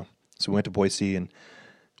 and so we went to Boise, and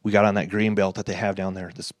we got on that green belt that they have down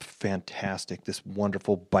there. This fantastic, this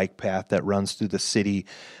wonderful bike path that runs through the city.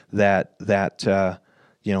 That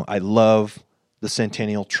I love the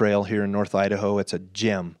Centennial Trail here in North Idaho. It's a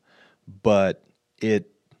gem, but it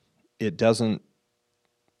doesn't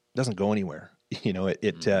go anywhere. You know,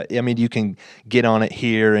 I mean, you can get on it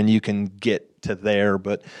here and you can get to there,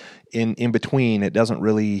 but in between, it doesn't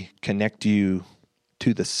really connect you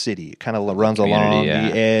to the city. It kind of runs along the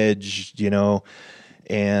edge, you know,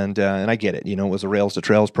 and I get it. You know, it was a Rails to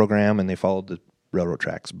Trails program, and they followed the railroad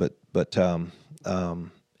tracks. But at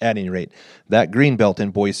any rate, that green belt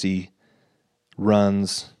in Boise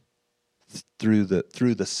runs through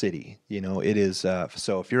the city. You know, it is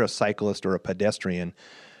so if you're a cyclist or a pedestrian,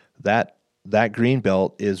 that green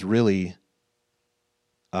belt is really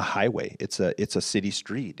a highway. It's a city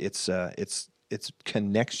street. It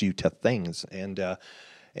connects you to things,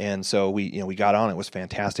 and so we got on. It was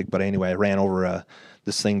fantastic. But anyway, I ran over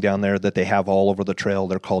this thing down there that they have all over the trail.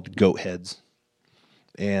 They're called goat heads,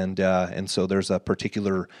 and so there's a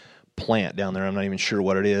particular plant down there. I'm not even sure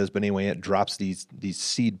what it is, but anyway, it drops these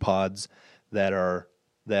seed pods that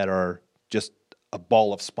are just a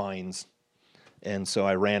ball of spines. And so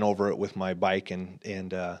I ran over it with my bike, and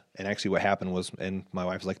actually what happened was, and my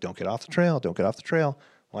wife was like, "Don't get off the trail, don't get off the trail."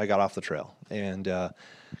 Well, I got off the trail and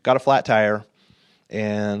got a flat tire,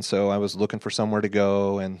 and so I was looking for somewhere to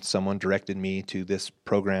go, and someone directed me to this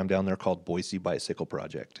program down there called Boise Bicycle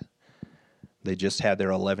Project. They just had their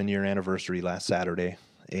 11-year anniversary last Saturday,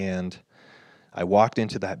 and I walked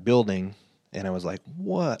into that building, and I was like,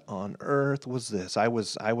 "What on earth was this?" I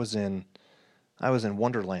was in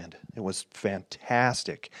Wonderland. It was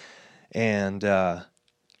fantastic. And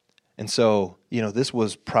so, you know, this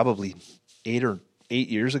was probably 8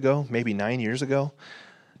 years ago, maybe 9 years ago.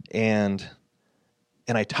 And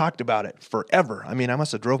I talked about it forever. I mean, I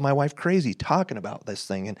must have drove my wife crazy talking about this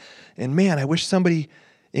thing. And man, I wish somebody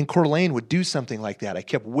in Coeur d'Alene would do something like that. I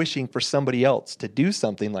kept wishing for somebody else to do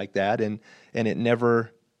something like that, and it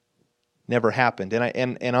never happened.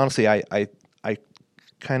 And honestly, I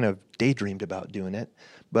kind of daydreamed about doing it,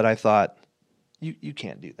 but I thought, you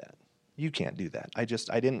can't do that. You can't do that. I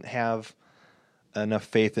didn't have enough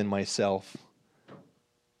faith in myself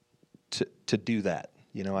to do that.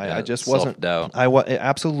 You know, I just wasn't. Self-doubt.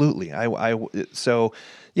 Absolutely. So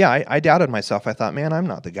yeah, I doubted myself. I thought, man, I'm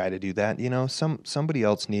not the guy to do that. You know, somebody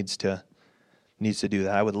else needs to do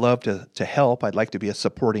that. I would love to help. I'd like to be a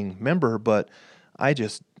supporting member, but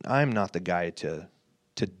I'm not the guy to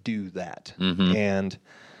do that. Mm-hmm.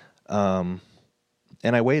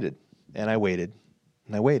 And I waited, and I waited,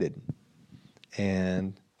 and I waited,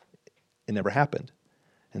 and it never happened.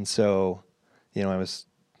 And so, you know, I was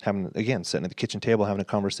sitting at the kitchen table having a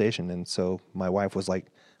conversation, and so my wife was like,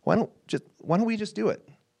 why don't we just do it?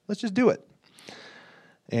 Let's just do it.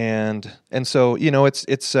 And so, you know,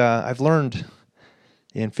 it's I've learned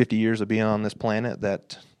in 50 years of being on this planet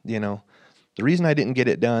that, you know, the reason I didn't get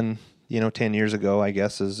it done, you know, 10 years ago, I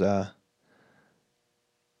guess, is,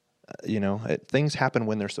 you know, things happen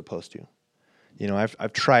when they're supposed to. You know,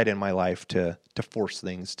 I've tried in my life to force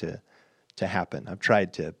things to happen. I've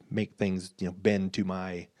tried to make things, you know, bend to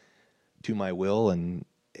my will, and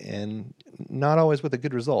not always with a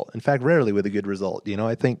good result. In fact, rarely with a good result. You know,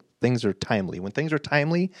 I think things are timely. When things are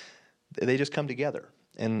timely, they just come together.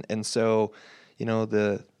 And so, you know,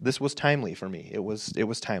 this was timely for me. It was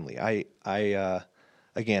timely.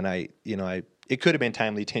 It could have been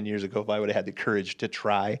timely 10 years ago if I would have had the courage to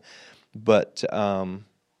try, but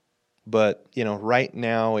you know, right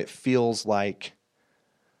now it feels like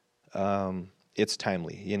it's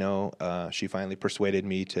timely. You know, she finally persuaded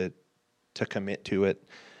me to commit to it,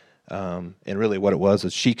 and really what it was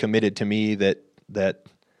is she committed to me that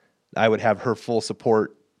I would have her full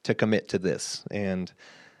support to commit to this, and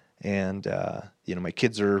you know, my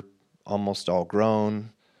kids are almost all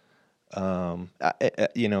grown.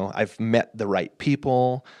 You know, I've met the right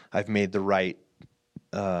people, I've made the right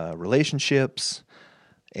relationships,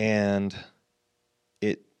 and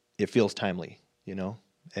it feels timely, you know,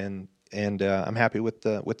 and I'm happy with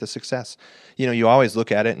the success. You always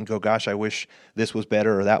look at it and go, gosh, I wish this was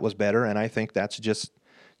better or that was better, and I think that's just,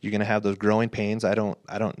 you're going to have those growing pains. I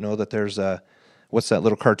don't know that there's a, what's that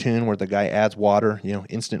little cartoon where the guy adds water,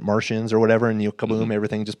 instant Martians or whatever, and kaboom,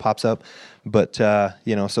 everything just pops up. But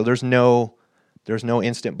so there's no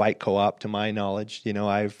instant bike co-op to my knowledge.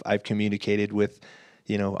 I've communicated with,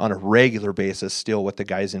 on a regular basis still with the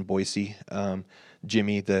guys in Boise.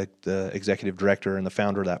 Jimmy, the executive director and the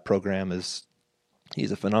founder of that program,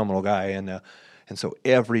 he's a phenomenal guy, and so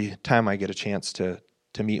every time I get a chance to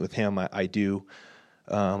meet with him, I do.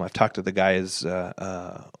 I've talked to the guys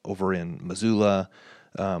over in Missoula.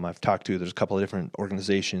 There's a couple of different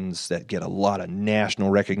organizations that get a lot of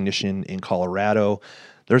national recognition in Colorado.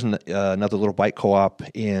 There's another little bike co-op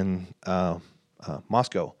in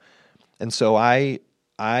Moscow, and so I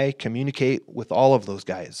communicate with all of those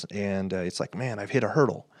guys, and it's like, man, I've hit a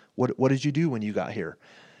hurdle. What did you do when you got here?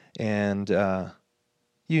 And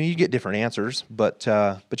you get different answers, but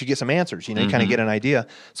you get some answers. You kind of get an idea.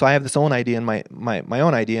 So I have this own idea in my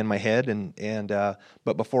own idea in my head, and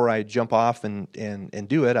but before I jump off and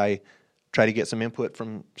do it, I try to get some input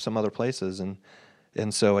from some other places. And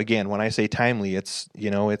so again, when I say timely, it's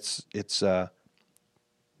the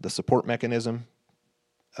support mechanism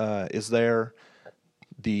is there.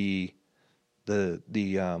 The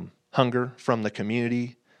hunger from the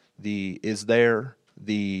community is there.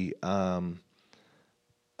 The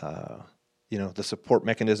support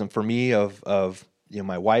mechanism for me of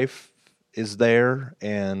my wife is there,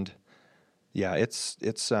 and yeah, it's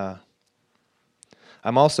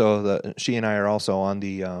I'm also she and I are also on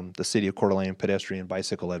the City of Coeur d'Alene Pedestrian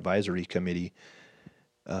Bicycle Advisory Committee.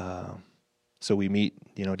 So we meet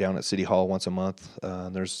down at City Hall once a month.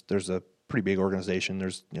 There's a pretty big organization.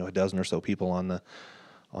 There's a dozen or so people on that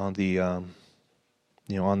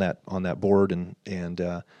board, and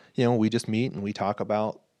we just meet and we talk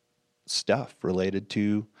about stuff related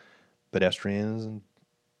to pedestrians and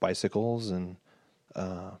bicycles and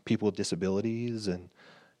people with disabilities and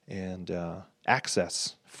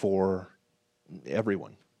access for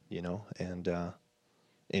everyone. And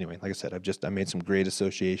anyway, like I said, I made some great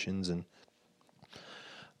associations, and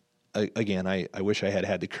again, I wish I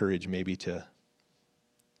had the courage, maybe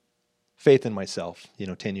faith in myself,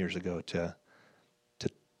 10 years ago to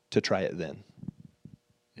try it then.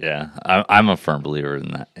 Yeah, I'm a firm believer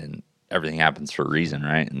in that, and everything happens for a reason,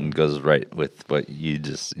 right? And goes right with what you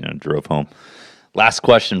just drove home. Last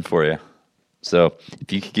question for you. So,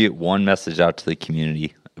 if you could get one message out to the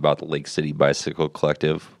community about the Lake City Bicycle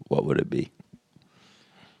Collective, what would it be?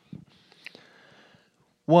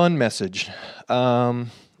 One message. I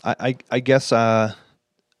guess. Well,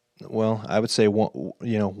 I would say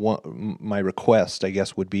my request, I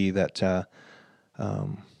guess, would be that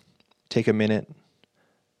take a minute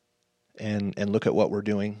and look at what we're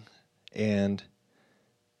doing, and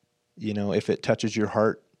if it touches your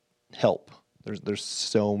heart, help. There's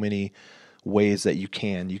so many ways that you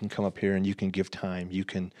can come up here and you can give time. You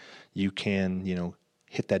can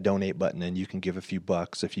hit that donate button and you can give a few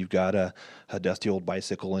bucks. If you've got a dusty old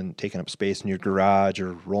bicycle and taking up space in your garage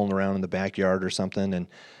or rolling around in the backyard or something, and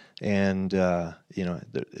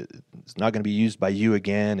it's not going to be used by you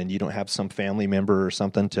again, and you don't have some family member or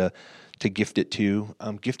something to gift it to,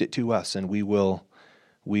 gift it to us, and we will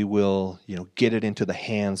get it into the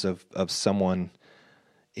hands of someone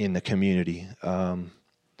in the community.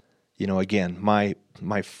 Again, my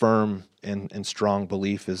firm and strong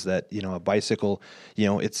belief is that a bicycle,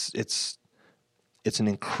 it's an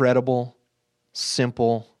incredible,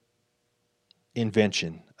 simple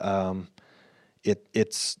invention.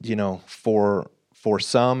 It's for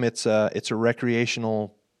some it's a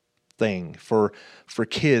recreational thing. For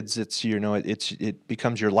kids, it's it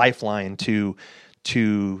becomes your lifeline to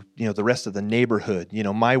the rest of the neighborhood.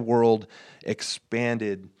 My world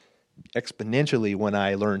expanded exponentially when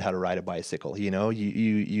I learned how to ride a bicycle.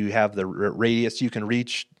 You have the radius you can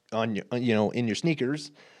reach on in your sneakers,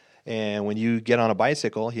 and when you get on a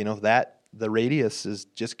bicycle, that the radius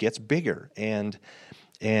just gets bigger, and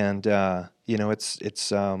it's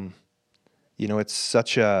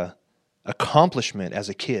such a accomplishment as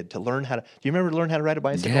a kid to learn how to. Do you remember learn how to ride a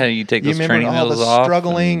bicycle? Yeah, you take those training wheels off. All the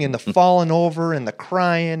struggling and the falling over and the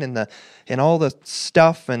crying and all the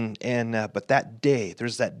stuff and but that day,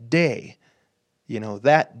 there's that day,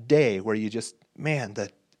 that day where you just, man,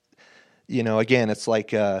 again, it's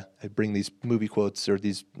like I bring these movie quotes or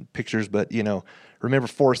these pictures, but remember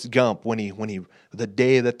Forrest Gump when he the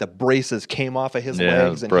day that the braces came off of his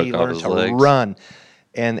legs and he learned to run.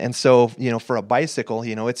 And so, for a bicycle,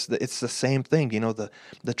 it's the same thing. The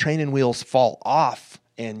training wheels fall off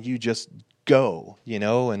and you just go,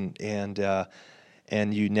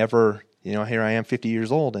 and you never, here I am 50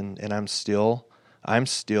 years old and I'm still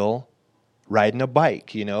riding a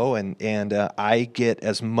bike, and I get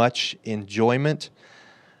as much enjoyment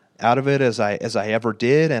out of it as I ever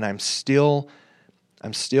did, and I'm still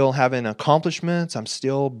having accomplishments. I'm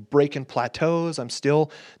still breaking plateaus. I'm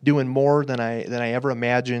still doing more than I ever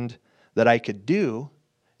imagined that I could do,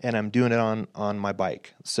 and I'm doing it on my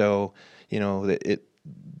bike. So, the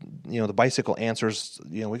bicycle answers.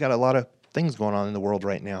 We got a lot of things going on in the world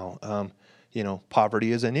right now.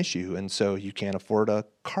 Poverty is an issue, and so you can't afford a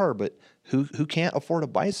car, but who can't afford a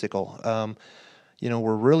bicycle?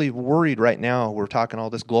 We're really worried right now. We're talking all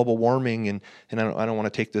this global warming, and I don't want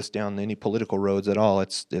to take this down any political roads at all.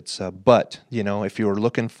 But if you were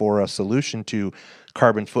looking for a solution to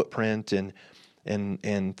carbon footprint and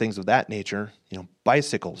things of that nature,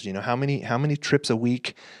 bicycles. How many trips a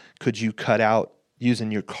week could you cut out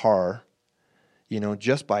using your car?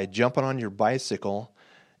 Just by jumping on your bicycle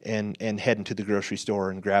and heading to the grocery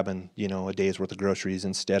store and grabbing a day's worth of groceries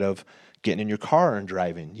instead of getting in your car and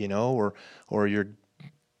driving, or you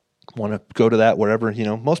want to go to that wherever,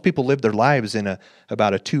 most people live their lives in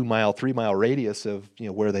about a 2-mile, 3-mile radius of,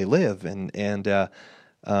 where they live.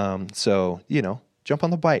 So, jump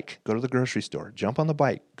on the bike, go to the grocery store, jump on the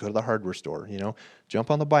bike, go to the hardware store,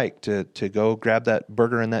 jump on the bike to go grab that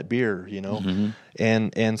burger and that beer, Mm-hmm.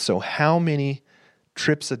 and so how many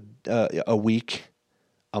trips a week,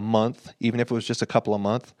 a month, even if it was just a couple a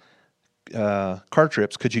month, car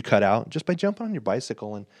trips could you cut out just by jumping on your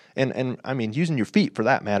bicycle and I mean using your feet for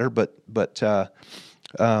that matter, but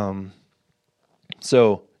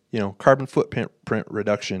so carbon footprint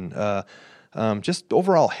reduction, just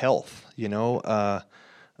overall health, you want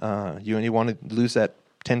to lose that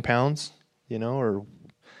 10 pounds, or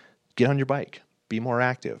get on your bike, be more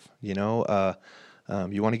active, you want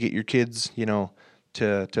to get your kids,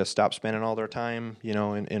 to stop spending all their time,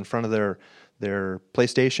 in front of their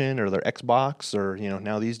PlayStation or their Xbox, or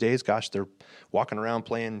now these days, gosh, they're walking around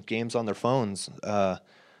playing games on their phones. Get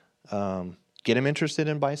them interested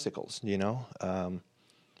in bicycles. It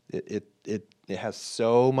has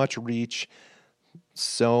so much reach.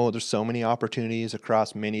 So there's so many opportunities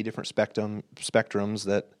across many different spectrums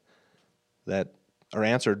that are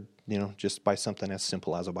answered, just by something as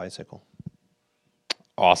simple as a bicycle.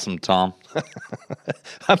 Awesome, Tom.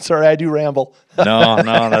 I'm sorry, I do ramble. No,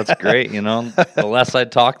 that's great. The less I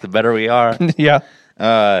talk, the better we are. Yeah.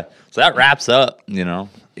 So that wraps up,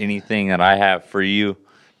 anything that I have for you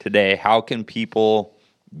today. How can people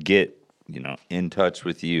get, in touch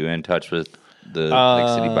with you, in touch with the Lake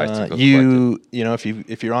City Bicycle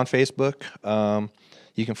Collective? If you're on Facebook,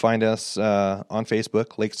 you can find us on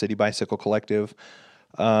Facebook, Lake City Bicycle Collective.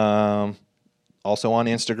 Also on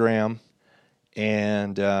Instagram.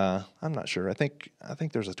 And I'm not sure. I think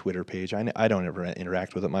there's a Twitter page. I don't ever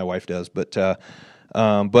interact with it. My wife does, but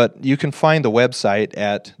you can find the website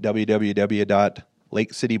at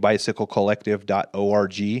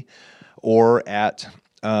www.lakecitybicyclecollective.org or at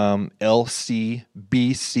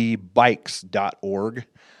lcbcbikes.org,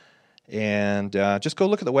 and just go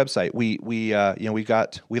look at the website.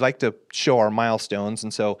 We like to show our milestones,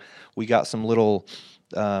 and so we got some little.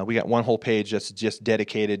 We got one whole page that's just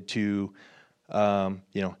dedicated to. How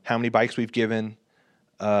many bikes we've given,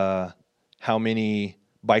 how many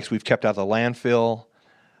bikes we've kept out of the landfill,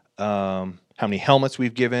 how many helmets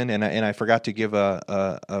we've given, and I forgot to give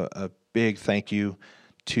a big thank you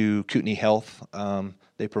to Kootenai Health.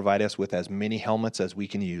 They provide us with as many helmets as we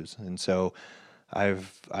can use, and so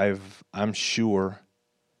I'm sure.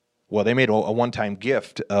 Well, they made a one-time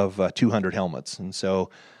gift of 200 helmets, and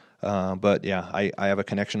so. But yeah, I have a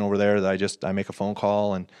connection over there that I make a phone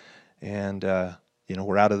call and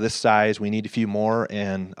we're out of this size. We need a few more,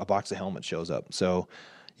 and a box of helmets shows up. So,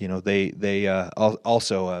 they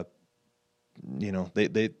also,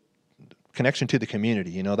 they connection to the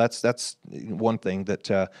community. That's one thing that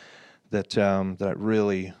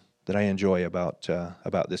I enjoy about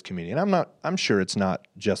this community. And I'm sure it's not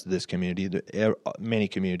just this community, many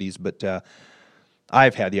communities, but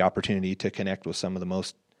I've had the opportunity to connect with some of the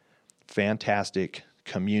most fantastic,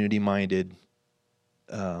 community-minded,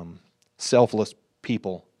 selfless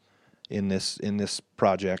people in this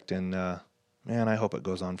project, and man, I hope it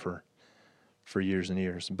goes on for years and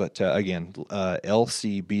years. But again,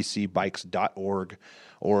 lcbcbikes.org,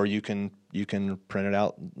 or you can print it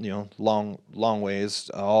out, long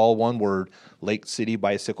ways, all one word,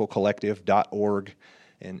 lakecitybicyclecollective.org,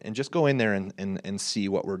 and just go in there and see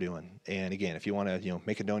what we're doing. And again, if you want to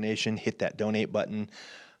make a donation, hit that donate button.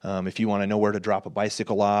 If you want to know where to drop a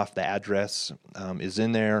bicycle off, the address is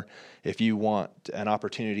in there. If you want an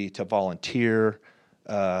opportunity to volunteer,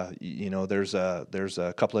 there's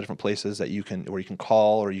a couple of different places that you can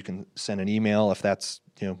call or you can send an email if that's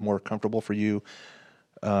more comfortable for you.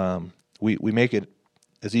 We make it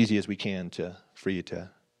as easy as we can for you to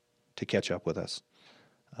catch up with us.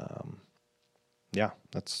 Yeah,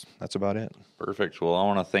 that's about it. Perfect. Well, I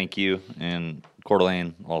want to thank you and Coeur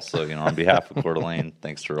d'Alene also, on behalf of Coeur d'Alene.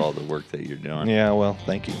 Thanks for all the work that you're doing. Yeah, well,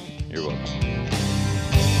 thank you. You're welcome.